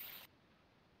CV.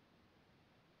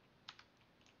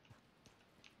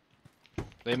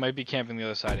 They might be camping the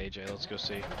other side, AJ. Let's go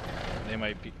see. They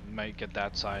might get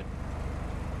that side.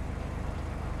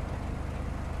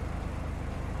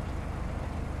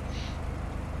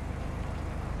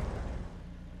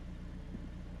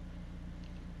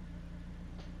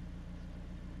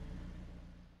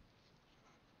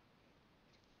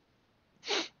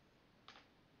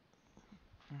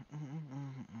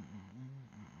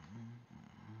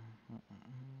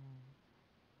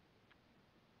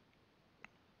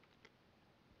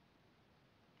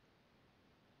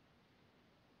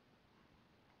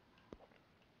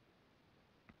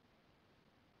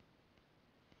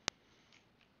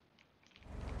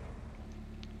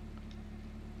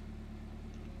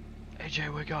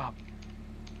 AJ, wake up!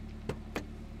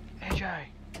 AJ!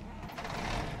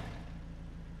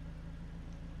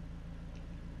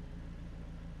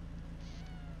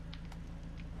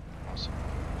 Awesome.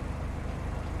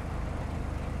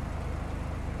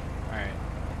 Alright.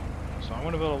 So I'm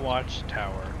gonna build a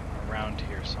watchtower around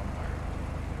here somewhere.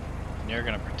 And you're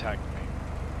gonna protect me.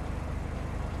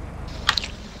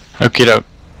 Okie doke.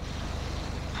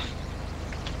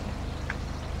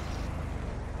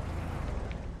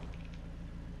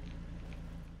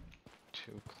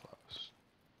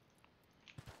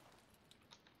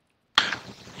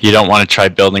 You don't want to try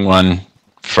building one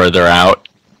further out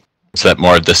so that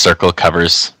more of the circle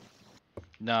covers.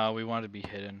 No, we want it to be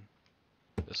hidden.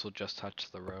 This will just touch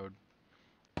the road.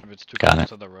 If it's too Got close it.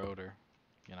 to the road, or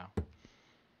you know,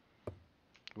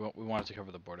 we want it to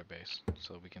cover the border base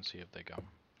so we can see if they come.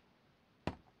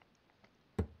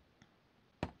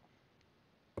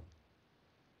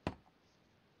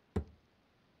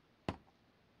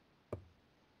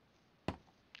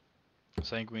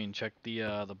 Sanguine, check the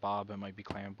bob. It might be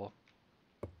claimable.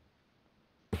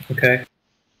 Okay.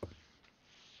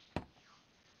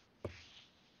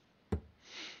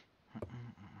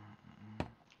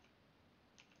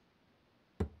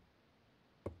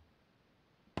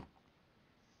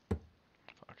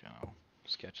 Fucking hell.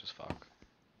 Sketch as fuck.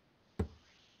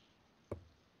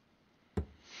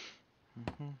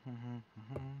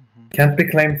 Can't be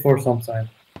claimed for some time.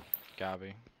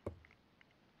 Gabi.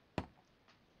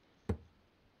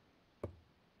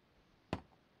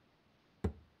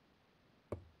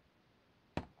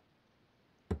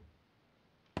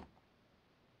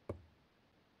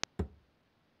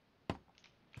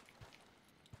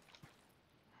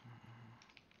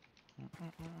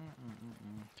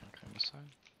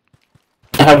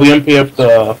 Have we MPF'd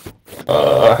the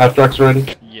half tracks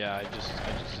already? Yeah, I just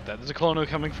did that. There's a colonel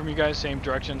coming from you guys, same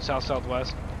direction,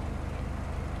 south-southwest.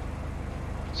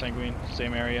 Sanguine,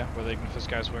 same area where the Ignitus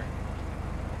guys were.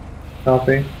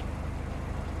 Copy.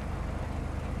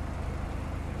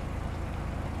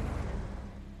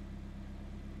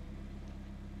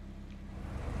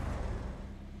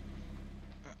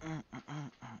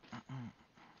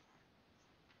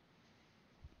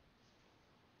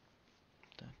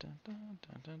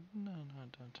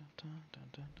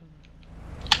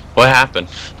 What happened?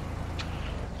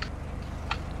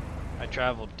 I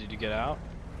traveled. Did you get out?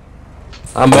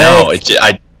 I'm No,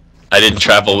 back. I didn't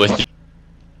travel with you.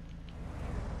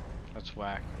 That's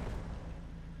whack.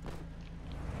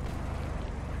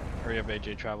 Hurry up,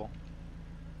 AJ, travel.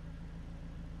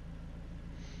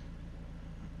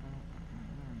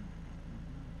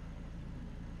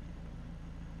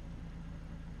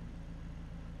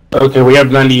 Okay, we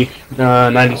have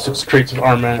 96 crates of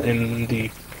armor in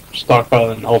the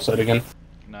stockpile and all set again.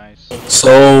 Nice.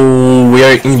 So we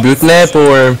are in Bootnap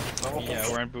or?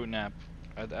 Yeah, we're in Bootnap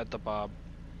at the Bob.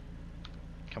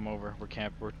 Come over. We're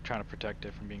trying to protect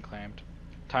it from being claimed.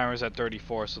 Timer's at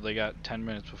 34, so they got 10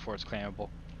 minutes before it's claimable.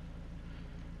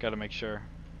 Gotta make sure.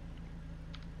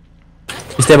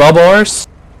 Is the Bob ours?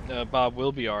 Bob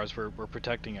will be ours. We're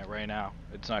protecting it right now.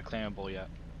 It's not claimable yet.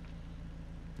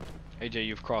 AJ,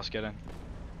 you've crossed. Get in.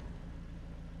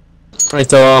 Right,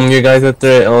 so you guys at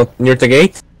the near the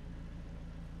gate?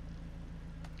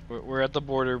 We're at the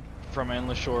border from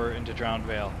Endless Shore into Drowned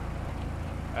Vale.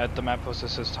 At the map post that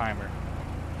says timer.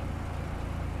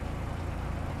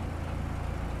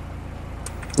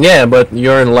 Yeah, but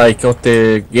you're like at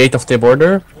the gate of the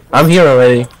border. I'm here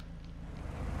already.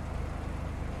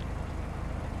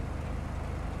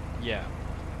 Yeah.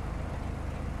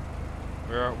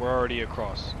 We're already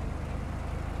across.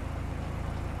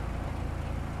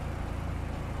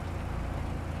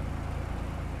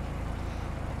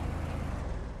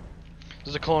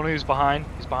 There's a colonel who's behind.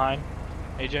 He's behind.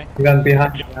 AJ? You got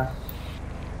behind. Yeah.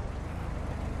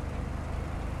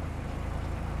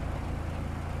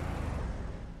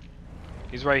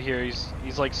 He's right here.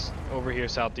 He's like over here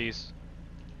southeast.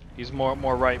 He's more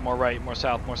right, more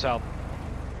south.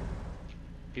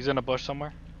 He's in a bush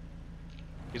somewhere.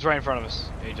 He's right in front of us,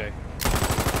 AJ.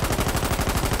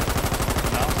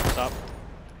 No, stop.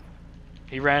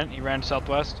 He ran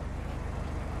southwest.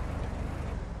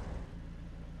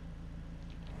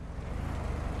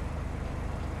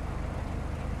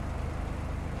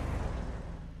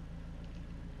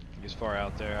 He's far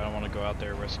out there. I don't want to go out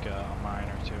there and risk a mine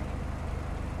or two.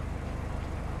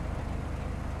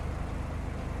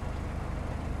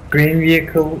 Green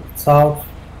vehicle south.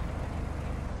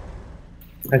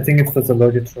 I think it was a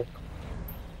loaded truck.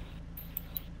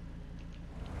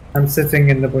 I'm sitting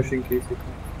in the bush in case you come.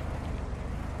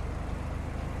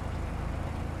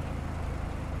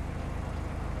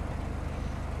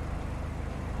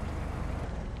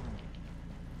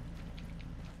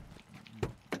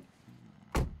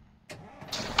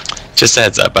 Just a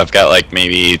heads up, I've got like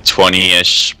maybe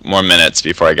 20-ish more minutes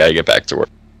before I gotta get back to work.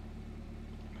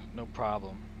 No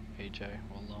problem, AJ.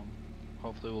 Well,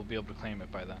 hopefully we'll be able to claim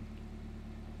it by then.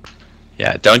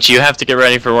 Yeah, don't you have to get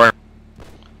ready for work?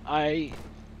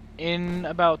 In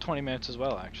about 20 minutes as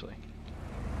well, actually.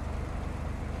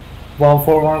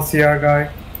 141 CR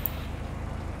guy.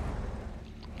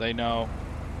 They know.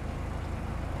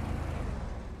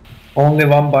 Only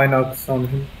one binocs on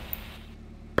him.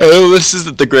 Oh, this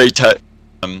isn't the great time.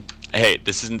 Hey,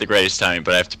 this isn't the greatest timing,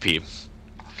 but I have to pee.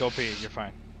 Go pee. You're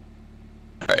fine.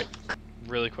 All right.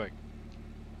 Really quick.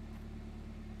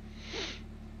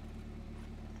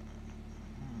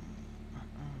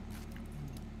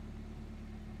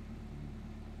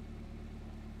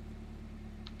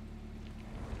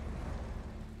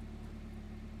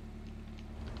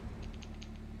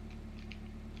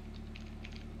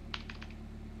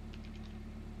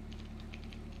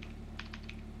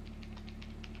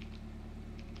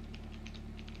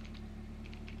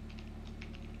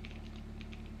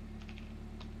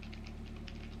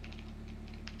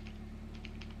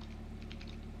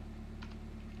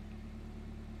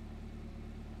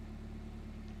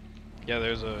 Yeah,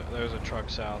 there's a truck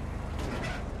south.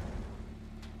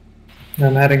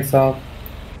 I'm heading south.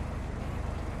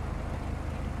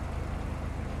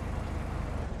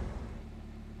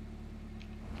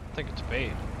 I think it's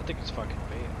bait. I think it's fucking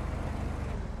bait.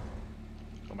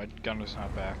 Oh, my gunner's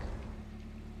not back.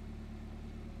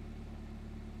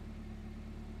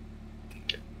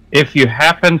 If you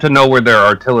happen to know where their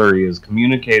artillery is,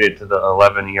 communicate it to the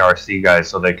 11 ERC guys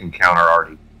so they can counter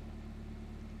Artie.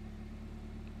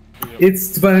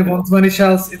 It's 120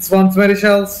 shells. It's 120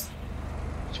 shells.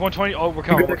 It's 120. Oh, we're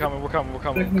coming. We're coming. We're coming. We're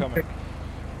coming. We're coming.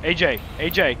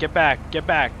 AJ, get back. Get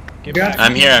back. Get back.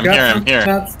 I'm here. I'm here. I'm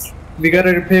here. We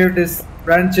gotta repair this.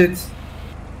 Wrench it.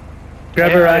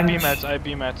 Grab a wrench. I have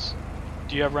B-mats.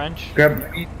 Do you have wrench? Grab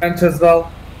a wrench as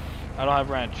well. I don't have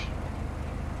wrench.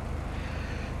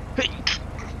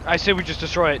 I say we just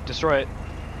destroy it. Destroy it.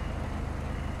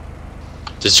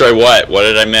 Destroy what? What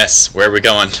did I miss? Where are we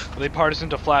going? They part us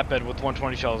into flatbed with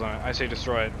 120 shells on it. I say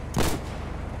destroy it.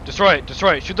 Destroy it.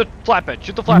 Destroy it. Shoot the flatbed.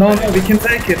 Shoot the flatbed. No, we can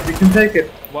take it. We can take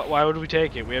it. Why would we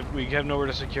take it? We have nowhere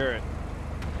to secure it.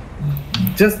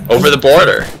 Just over the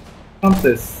border. Pump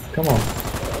this. Come on.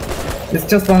 It's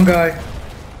just one guy.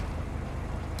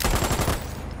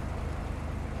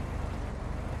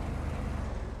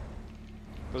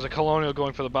 There's a colonial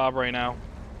going for the Bob right now.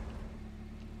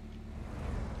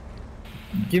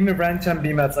 Give me wrench and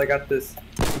B-mats, I got this.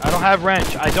 I don't have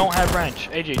wrench. I don't have wrench.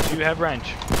 AJ, do you have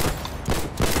wrench?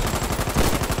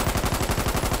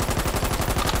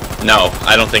 No,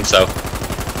 I don't think so.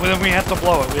 Well, then we have to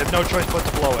blow it. We have no choice but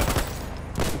to blow it.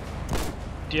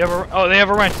 Do you have a... Oh, they have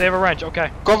a wrench. They have a wrench. Okay.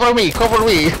 Cover me! Cover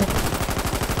me!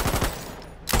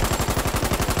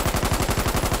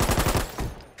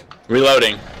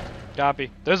 Reloading. Copy.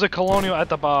 There's a colonial at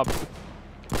the Bob.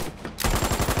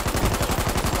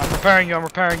 I'm repairing you. I'm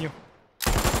repairing you.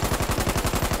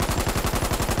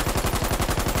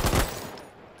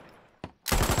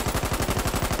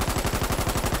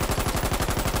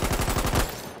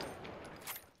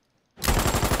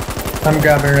 I'm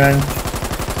grabbing wrench.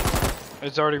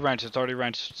 It's already wrenched. It's already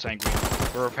wrenched, Sanguine.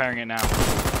 We're repairing it now.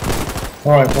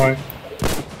 Alright, alright.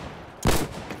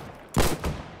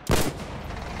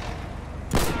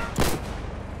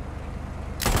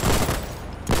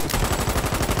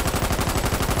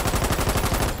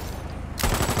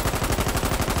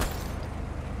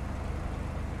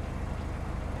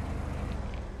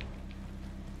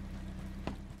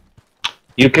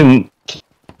 You can...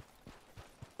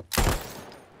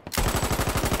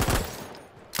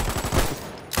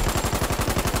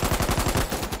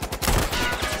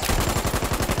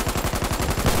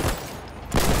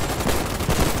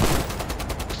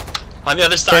 On the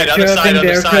other side, other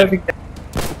side.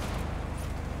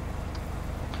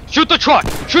 Shoot the truck!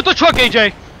 Shoot the truck,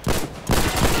 AJ!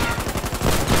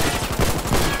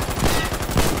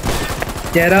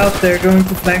 Get out, they're going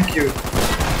to flank you.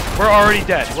 We're already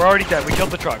dead. We're already dead. We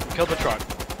killed the truck. We killed the truck.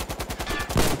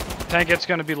 Tanket's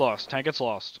gonna be lost. Tanket's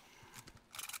lost.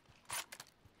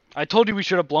 I told you we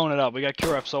should have blown it up. We got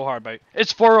QRF so hard by...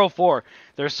 It's 404.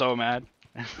 They're so mad.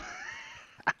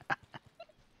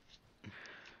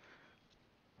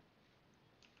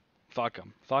 Fuck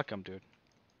them. Fuck them, dude.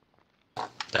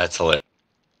 That's hilarious.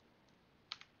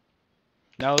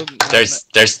 No, there's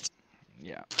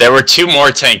yeah. There were 2 more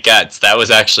tankettes. That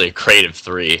was actually a crate of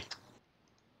 3.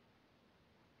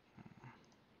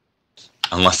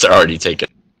 Unless they're already taken.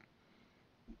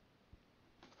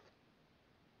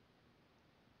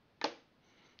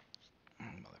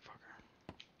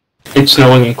 It's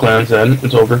snowing in Clan's End.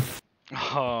 It's over.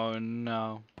 Oh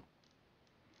no.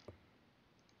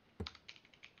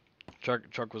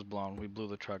 Truck was blown. We blew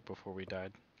the truck before we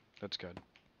died. That's good.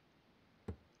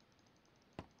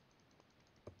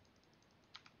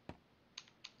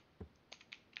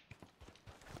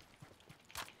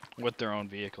 With their own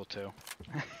vehicle too.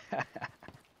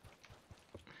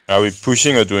 Are we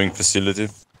pushing or doing facility?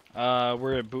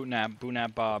 We're at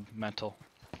Bootnap Bob mental.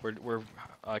 We're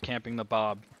camping the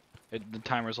Bob. The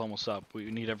timer's almost up. We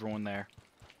need everyone there,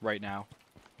 right now.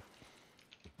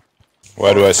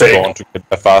 Where do I spawn to get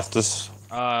the fastest?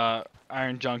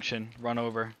 Iron Junction. Run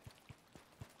over.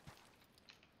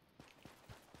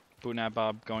 Bootnap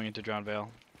Bob going into Drown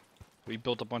Vale. We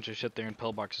built a bunch of shit there in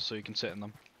pillboxes so you can sit in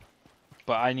them.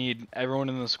 But I need everyone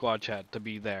in the squad chat to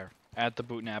be there at the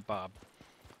Bootnap Bob.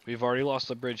 We've already lost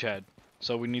the bridgehead,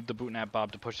 so we need the Bootnap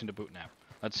Bob to push into Bootnap.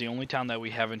 That's the only town that we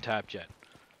haven't tapped yet.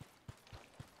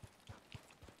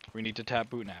 We need to tap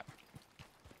Bootnap.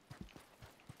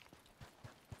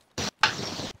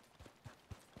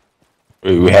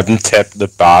 We haven't tapped the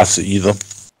bars either.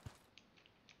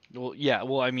 Well, yeah,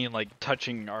 well, I mean, like,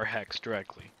 touching our hex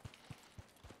directly.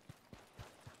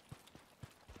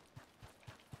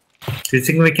 Do you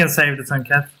think we can save the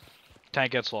Tankat?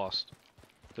 Tank gets lost.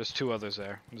 There's 2 others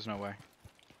there. There's no way.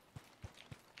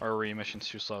 Our re-emission's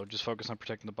too slow. Just focus on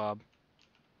protecting the Bob.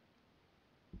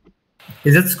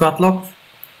 Is it squad locked?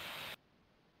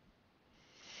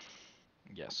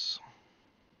 Yes.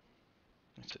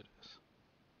 Yes, it is.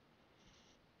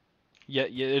 Yeah,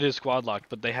 it is squad locked,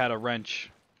 but they had a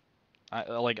wrench.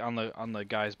 Like on the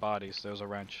guys' bodies, there's a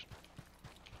wrench.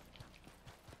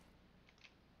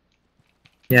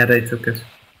 Yeah, they took it.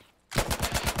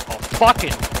 Oh, fucking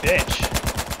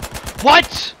bitch!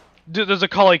 What? Dude, there's a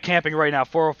colleague camping right now.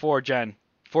 404 Gen.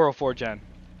 404 Gen.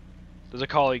 There's a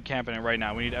colleague camping it right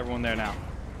now. We need everyone there now.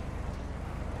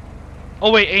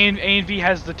 Oh wait, A and V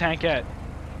has the tankette.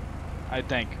 I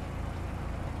think.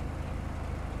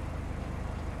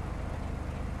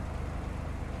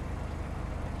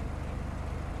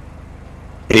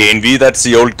 ANV, that's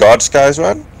the old gods guys,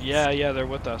 right? Yeah, they're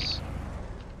with us.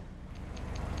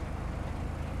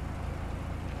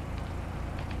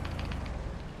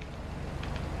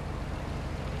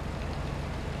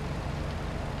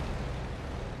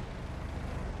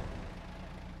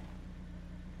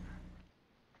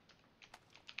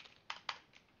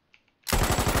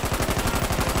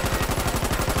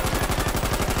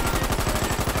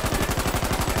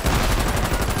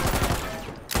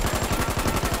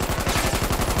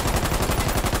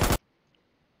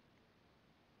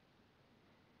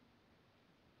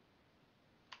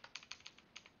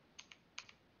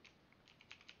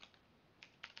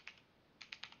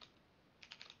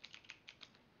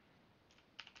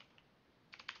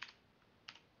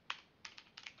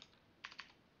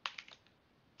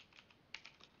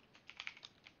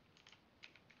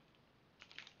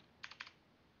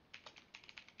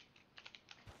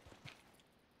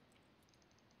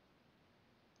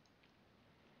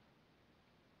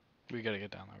 We gotta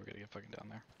get down there. We gotta get fucking down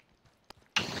there.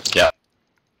 Yeah.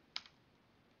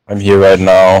 I'm here right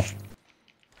now.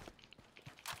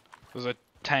 There's a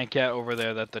tankette over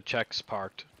there that the Czechs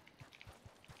parked.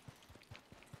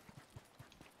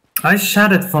 I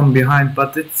shot it from behind,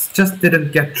 but it just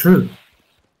didn't get through.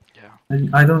 Yeah.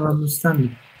 I don't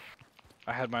understand.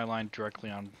 I had my line directly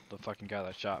on the fucking guy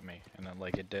that shot me, and then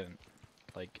like it didn't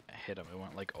like hit him. It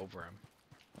went like over him.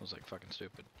 It was like fucking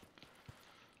stupid.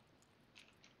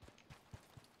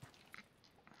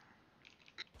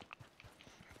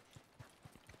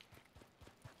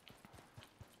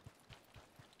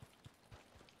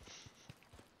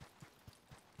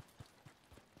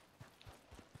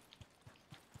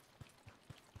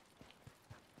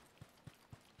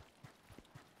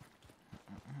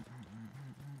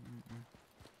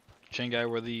 Shanghai,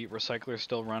 were the recyclers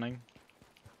still running?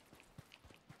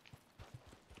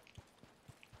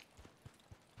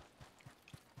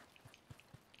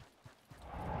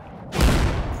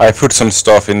 I put some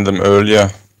stuff in them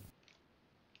earlier.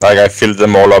 Like I filled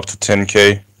them all up to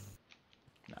 10k.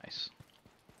 Nice.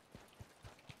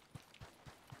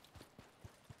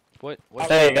 What?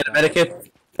 Hey, got a medikit?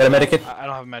 Got a medikit? I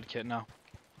don't have a medkit, no.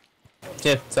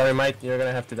 Yeah, sorry Mike, you're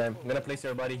gonna have to die. I'm gonna place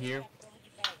your body here.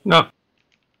 No.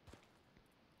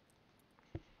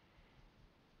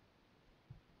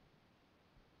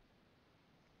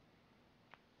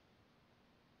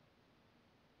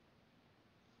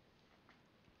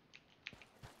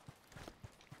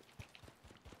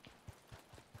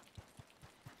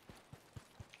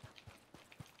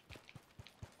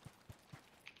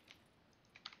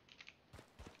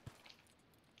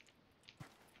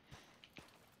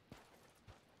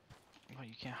 Oh,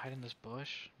 you can't hide in this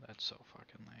bush? That's so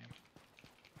fucking lame.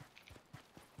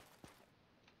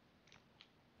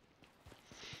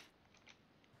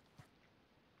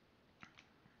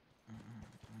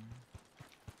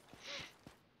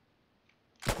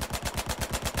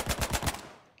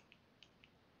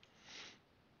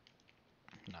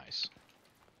 Nice.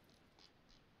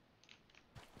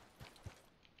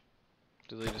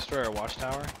 Did they destroy our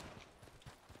watchtower?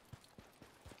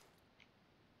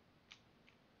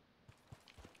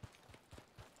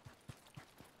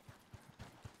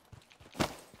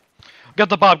 Get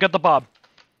the bob, get the bob.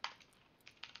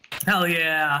 Hell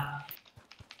yeah.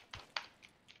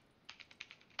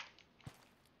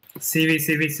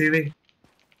 CV.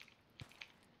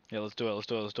 Yeah, let's do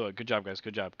it. Good job, guys.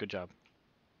 Good job.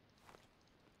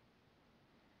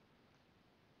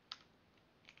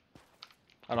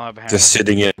 I don't have a hammer. Just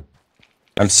sitting in.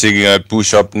 I'm sitting a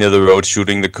bush up near the road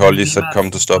shooting the collies that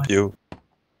come to stop you.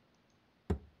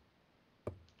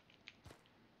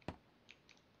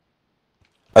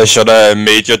 I shot a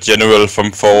major general from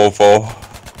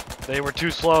 404. They were too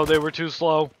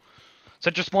slow.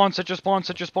 Set your spawn.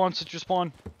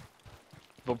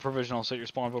 Vote provisional, set your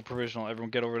spawn, vote provisional. Everyone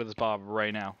get over to this bob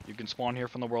right now. You can spawn here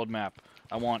from the world map.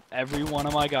 I want every one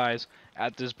of my guys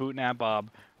at this Bootnap bob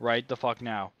right the fuck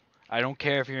now. I don't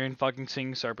care if you're in fucking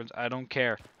Singing Serpents. I don't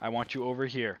care. I want you over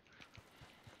here.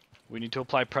 We need to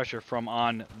apply pressure from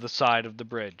on the side of the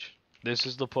bridge. This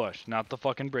is the push, not the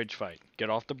fucking bridge fight.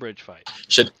 Get off the bridge fight.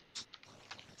 Should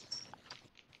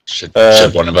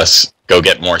one of us go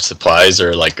get more supplies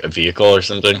or like a vehicle or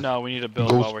something? No, we need to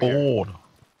build while we're here.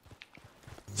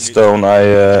 Stone,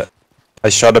 I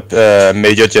shot a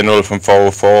major general from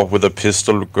 404 with a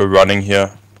pistol running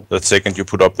here. The second you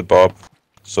put up the bob,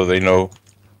 so they know.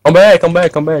 Come back.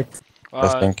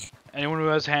 I think. Anyone who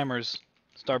has hammers,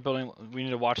 start building. We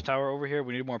need a watchtower over here.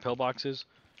 We need more pillboxes.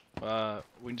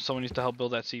 Someone needs to help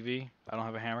build that CV. I don't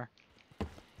have a hammer.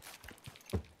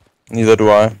 Neither do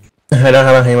I. I don't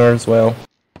have a hammer as well.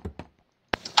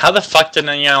 How the fuck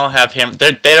didn't y'all have him?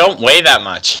 They don't weigh that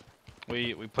much.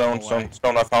 We put them away.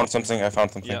 Stone, I found something.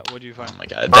 Yeah, what do you find? Oh my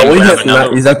god.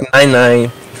 Oh, is that 9-9?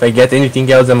 If I get anything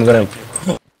else, I'm gonna.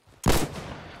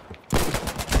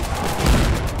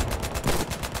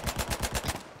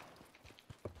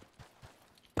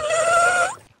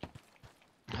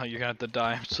 Oh, you're gonna have to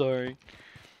die. I'm sorry.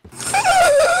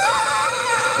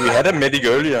 We had a medic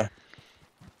earlier.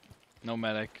 No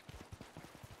medic.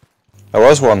 There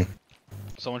was one.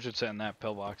 Someone should sit in that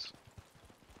pillbox.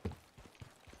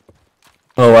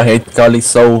 Oh, I hate Kali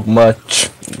so much.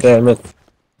 Damn it.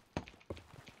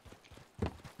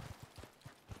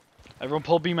 Everyone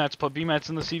pull B-mats, put B-mats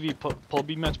in the CV, pull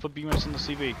B-mats, put B-mats in the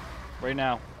CV. Right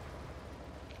now.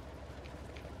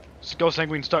 Just go,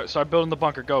 Sanguine, start building the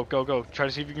bunker, go. Try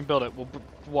to see if you can build it.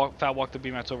 We'll fat walk the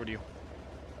B-mats over to you.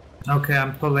 Okay,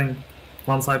 I'm pulling.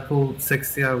 Once I pull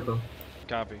 60, I will go.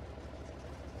 Copy.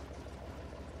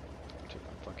 Took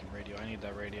my fucking radio, I need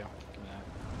that radio. Give me that.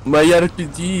 My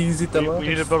RPG, is it We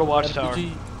need to build a watchtower.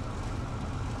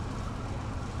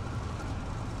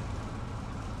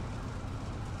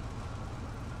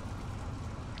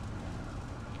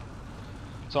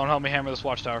 Someone help me hammer this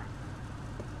watchtower.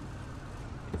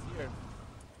 It's here.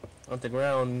 On the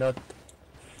ground, not...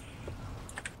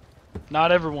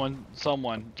 Not everyone,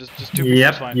 someone. Just two people.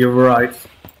 Yep, Fine. you're right.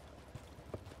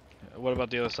 What about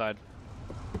the other side?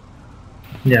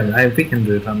 Yeah, we can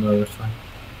do it on the other side.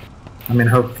 I mean,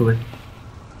 hopefully.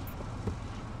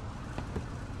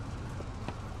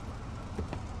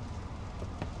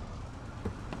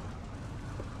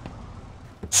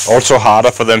 Also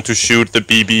harder for them to shoot the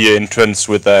BB entrance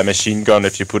with a machine gun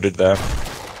if you put it there.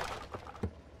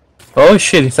 Oh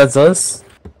shit, if that's us?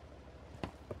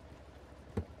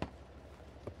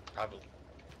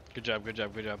 Good job.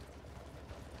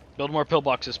 Build more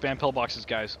pillboxes, spam pillboxes,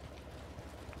 guys.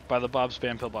 By the bob,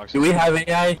 spam pillboxes. Do we have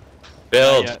AI?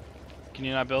 Build! Not yet. Can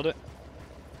you not build it?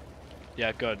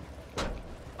 Yeah, good.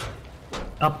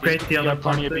 Upgrade the You other got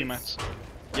plenty of bunkers. B-mats.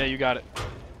 Yeah, you got it.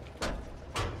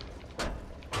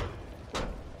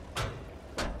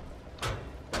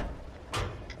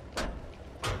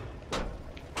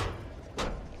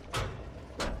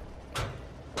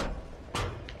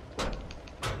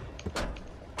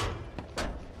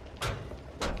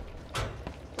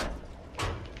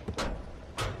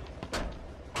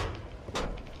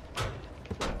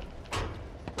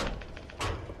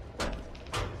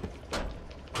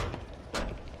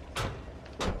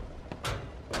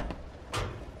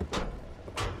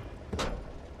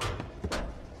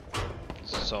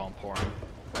 This is so important.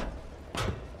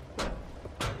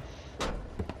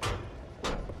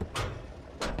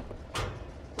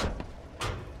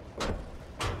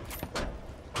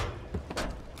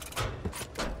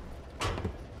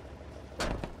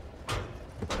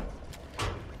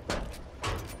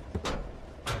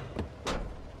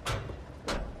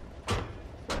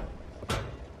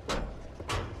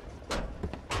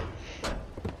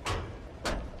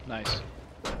 Nice.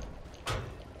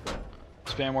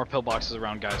 Spam more pillboxes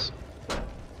around, guys.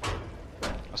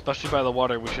 Especially by the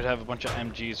water, we should have a bunch of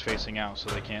MGs facing out so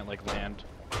they can't, like, land.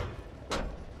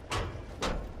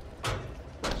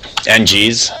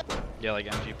 NGs? Yeah, like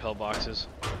MG pillboxes.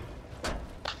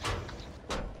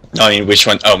 No, I mean, which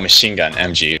one? Oh, machine gun,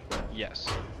 MG. Yes.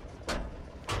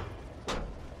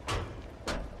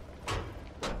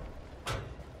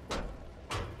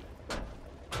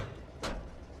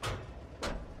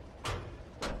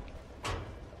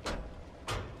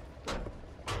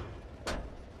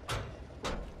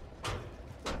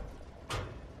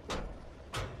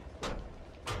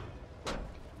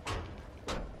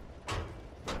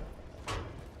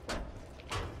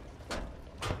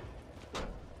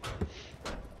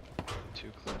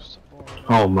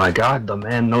 Oh my god, the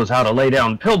man knows how to lay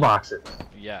down pillboxes.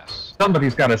 Yes.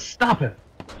 Somebody's got to stop him.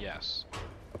 Yes.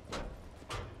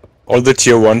 All the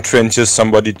tier 1 trenches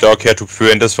somebody dug here to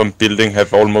prevent us from building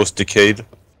have almost decayed.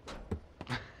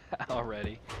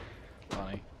 Already.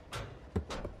 Funny.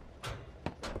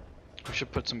 We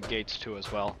should put some gates too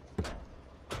as well.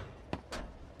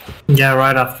 Yeah,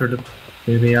 right after the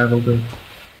maybe I will do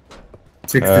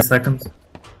 60 seconds.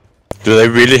 Do they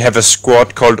really have a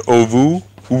squad called OWU?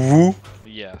 OWU?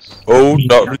 Yes.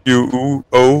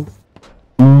 OWUO?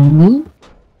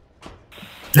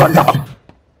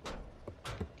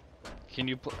 Can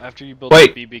you, after you build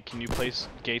Wait. the BB, can you place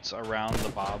gates around the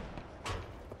Bob?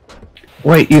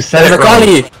 Wait, you said it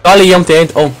wrong. Kali, jump in.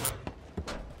 Oh.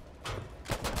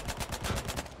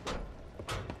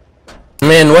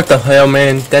 Man, what the hell,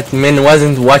 man? That man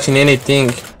wasn't watching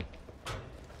anything.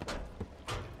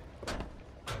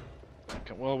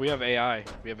 Okay, well, we have AI.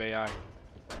 We have AI.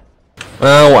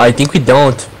 Oh, I think we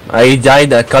don't. I died.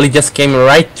 Kali just came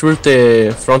right through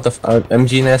the front of our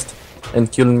MG nest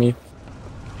and killed me.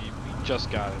 We just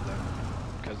got it then,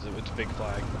 because it's big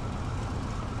flag.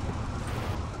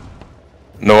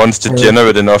 No one's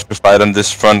degenerate enough to fight on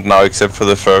this front now except for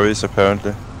the furries,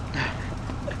 apparently.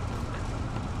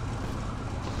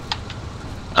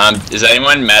 Is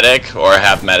anyone medic or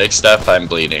have medic stuff? I'm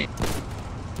bleeding.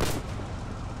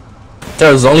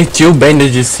 There's only 2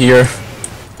 bandages here.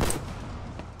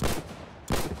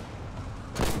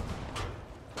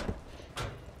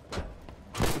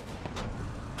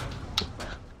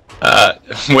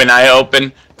 When I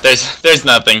open, there's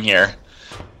nothing here.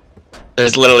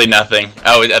 There's literally nothing.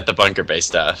 Oh, at the bunker base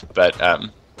stuff, but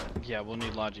Yeah, we'll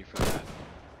need Logi for that.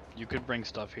 You could bring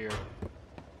stuff here.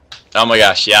 oh my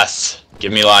gosh, yes.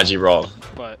 Give me Logi roll.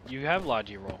 But you have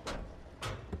Logi roll.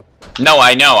 No,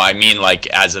 I know. I mean, like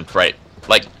as of right,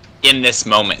 like in this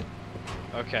moment.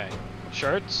 Okay.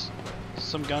 Shirts,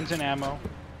 some guns and ammo,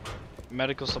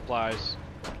 medical supplies,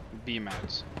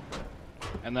 B-mats.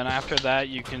 And then after that,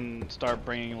 you can start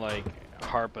bringing like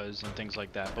harpas and things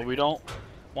like that. But we don't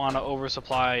want to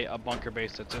oversupply a bunker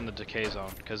base that's in the decay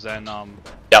zone, because then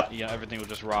Yep. yeah, everything will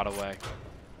just rot away.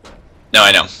 No,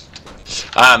 I know.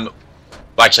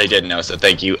 Well, actually, I didn't know, so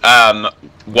thank you.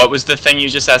 What was the thing you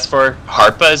just asked for?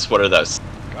 Harpas? What are those?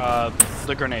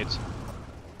 The grenades.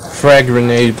 Frag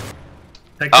grenade.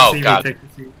 Take the Oh, CV, God. take the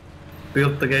CV.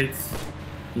 Build the gates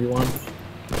you want.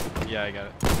 Yeah, I got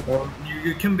it. Or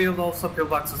you can build also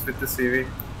pillboxes with the CV.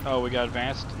 Oh, we got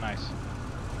advanced? Nice.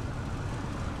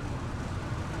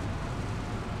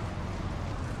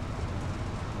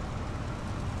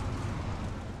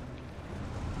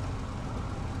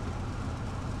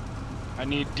 I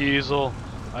need diesel.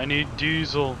 I need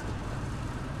diesel.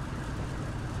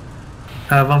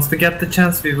 Once we get the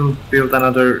chance, we will build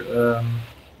another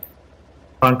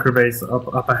bunker base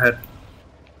up ahead.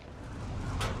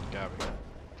 Got me.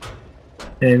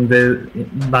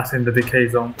 Not in the decay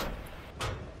zone.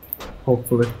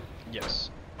 Hopefully. Yes.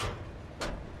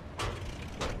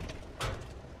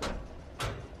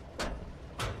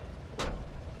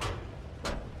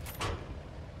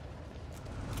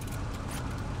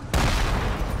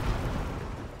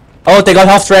 Oh, they got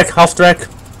half track. Half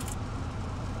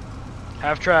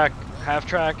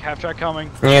track coming.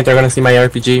 Yeah, they're gonna see my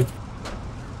RPG.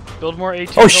 Build more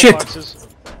 18 Oh shit! pillboxes.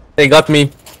 They got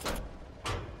me.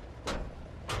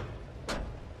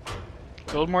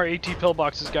 Build more AT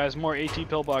pillboxes, guys. More AT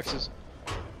pillboxes.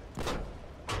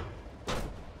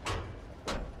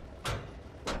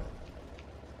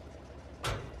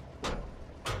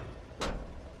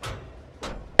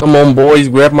 Come on, boys,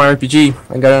 grab my RPG.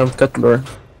 I got a cutler.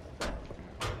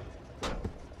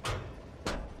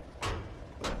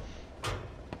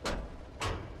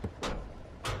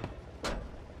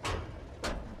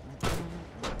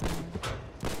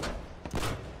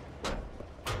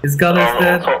 His gun is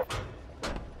dead.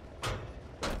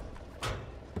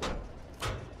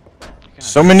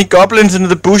 So many goblins in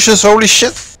the bushes, holy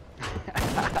shit!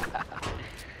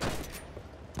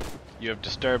 You have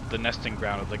disturbed the nesting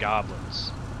ground of the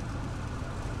goblins.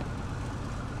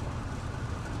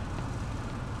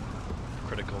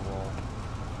 Critical roll.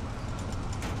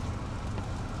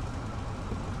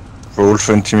 Roll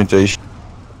for intimidation.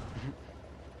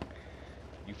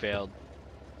 You failed.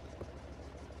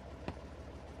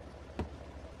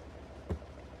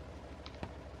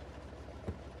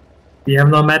 Do you have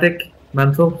no medic?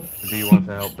 Mental? Do you want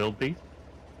to help build these?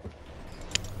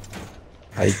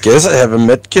 I guess I have a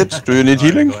med kit. Do you need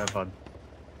Alright, healing? go have fun.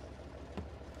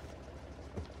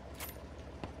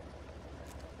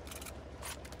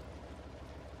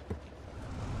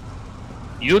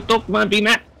 You took my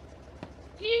BMAP.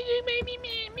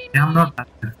 Yeah, I'm not.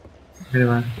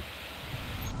 Anyway.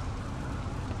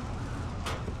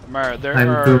 Remember, there I'm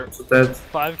are doomed to death.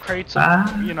 5 crates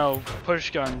of, you know,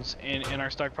 push guns in our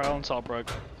stockpile in Saltbrook.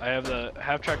 I have the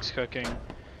half tracks cooking.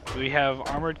 We have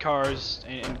armored cars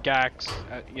and GACs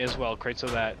as well, crates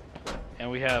of that. And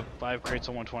we have 5 crates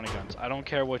of 120 guns. I don't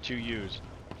care what you use.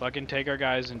 Fucking take our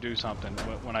guys and do something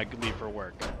when I leave for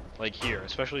work. Like here,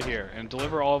 especially here. And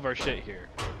deliver all of our shit here.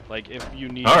 Like if you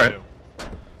need to.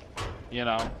 You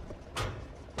know?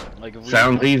 Like if we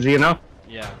Sounds easy enough.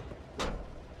 Yeah.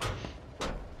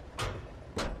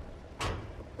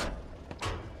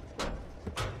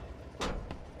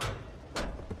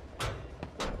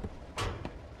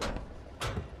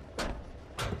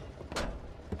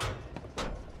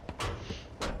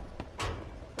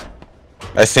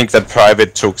 I think that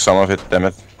private took some of it, damn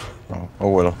it. Oh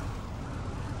well.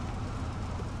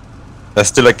 There's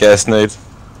still a gas nade.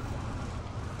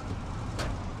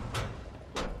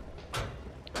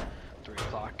 3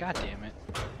 o'clock, god damn it.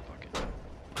 Fucking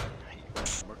I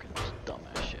hate working this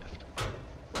dumbass shift.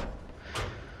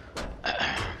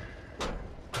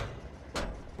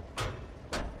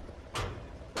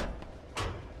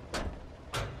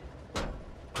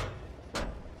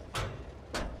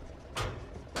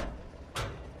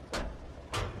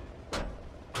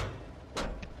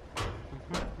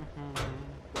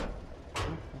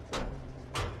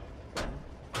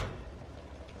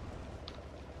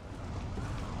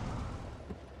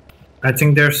 I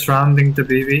think they're surrounding the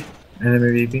BB.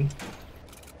 Enemy BB.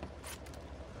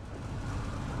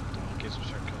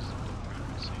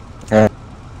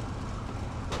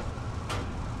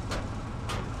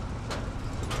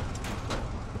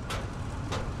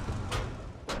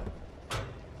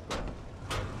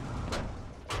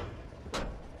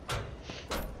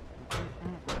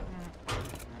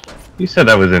 You said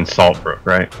that was in Saltbrook,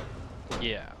 right?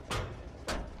 Yeah.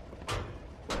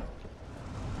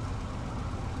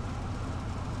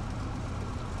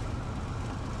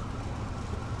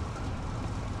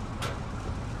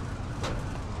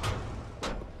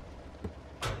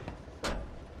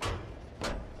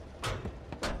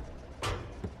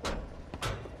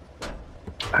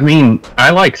 I mean,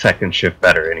 I like second shift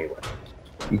better anyway.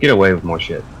 You get away with more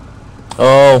shit.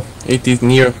 Oh, it is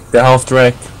near the half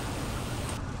track.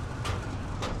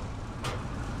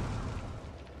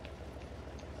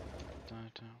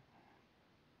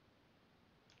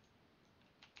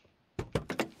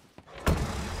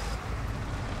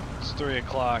 It's 3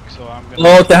 o'clock, so I'm gonna.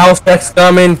 Oh, the half track's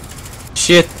coming.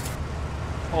 Shit.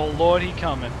 Oh lord, he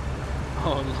coming.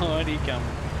 Oh lord, he coming.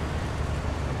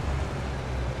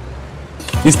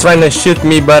 He's trying to shoot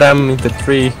me, but I'm in the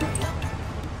tree.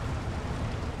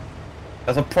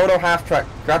 There's a proto half track.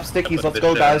 Grab stickies, let's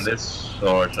go, guys.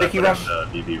 Sticky rush.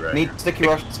 Need sticky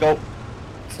rush, let's go.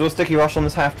 Let's do a sticky rush on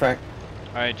this half track.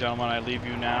 Alright, gentlemen, I leave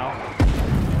you now.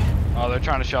 Oh, they're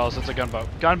trying to shell us. It's a gunboat.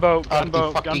 Gunboat,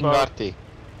 gunboat, gunboat.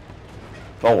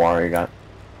 Don't worry, guy.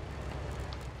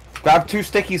 Grab 2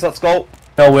 stickies, let's go.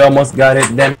 Oh, we almost got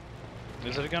it then.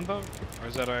 Is it a gunboat? Or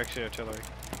is that actually artillery?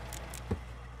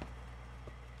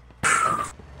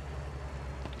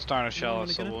 It's starting to shell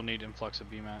us, so we'll need influx of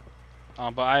BMAT.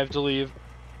 But I have to leave.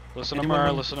 Listen to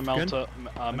Murr, listen to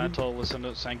Mental, listen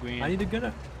to Sanguine. I need a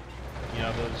gunner. You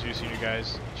know, those you senior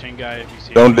guys. Chin guy, if you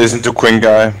see Don't listen to Quinn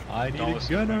guy. I need Don't a listen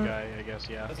to gunner. Quinn guy, I guess,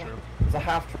 yeah, true. It's a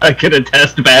half track. I can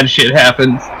attest bad shit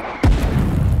happens.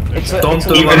 Don't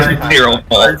do Even that. if it's zero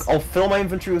fault. I'll fill my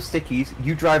inventory with stickies,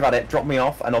 you drive at it, drop me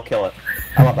off, and I'll kill it.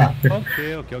 How about that?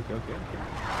 Okay.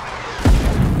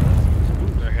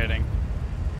 They're hitting.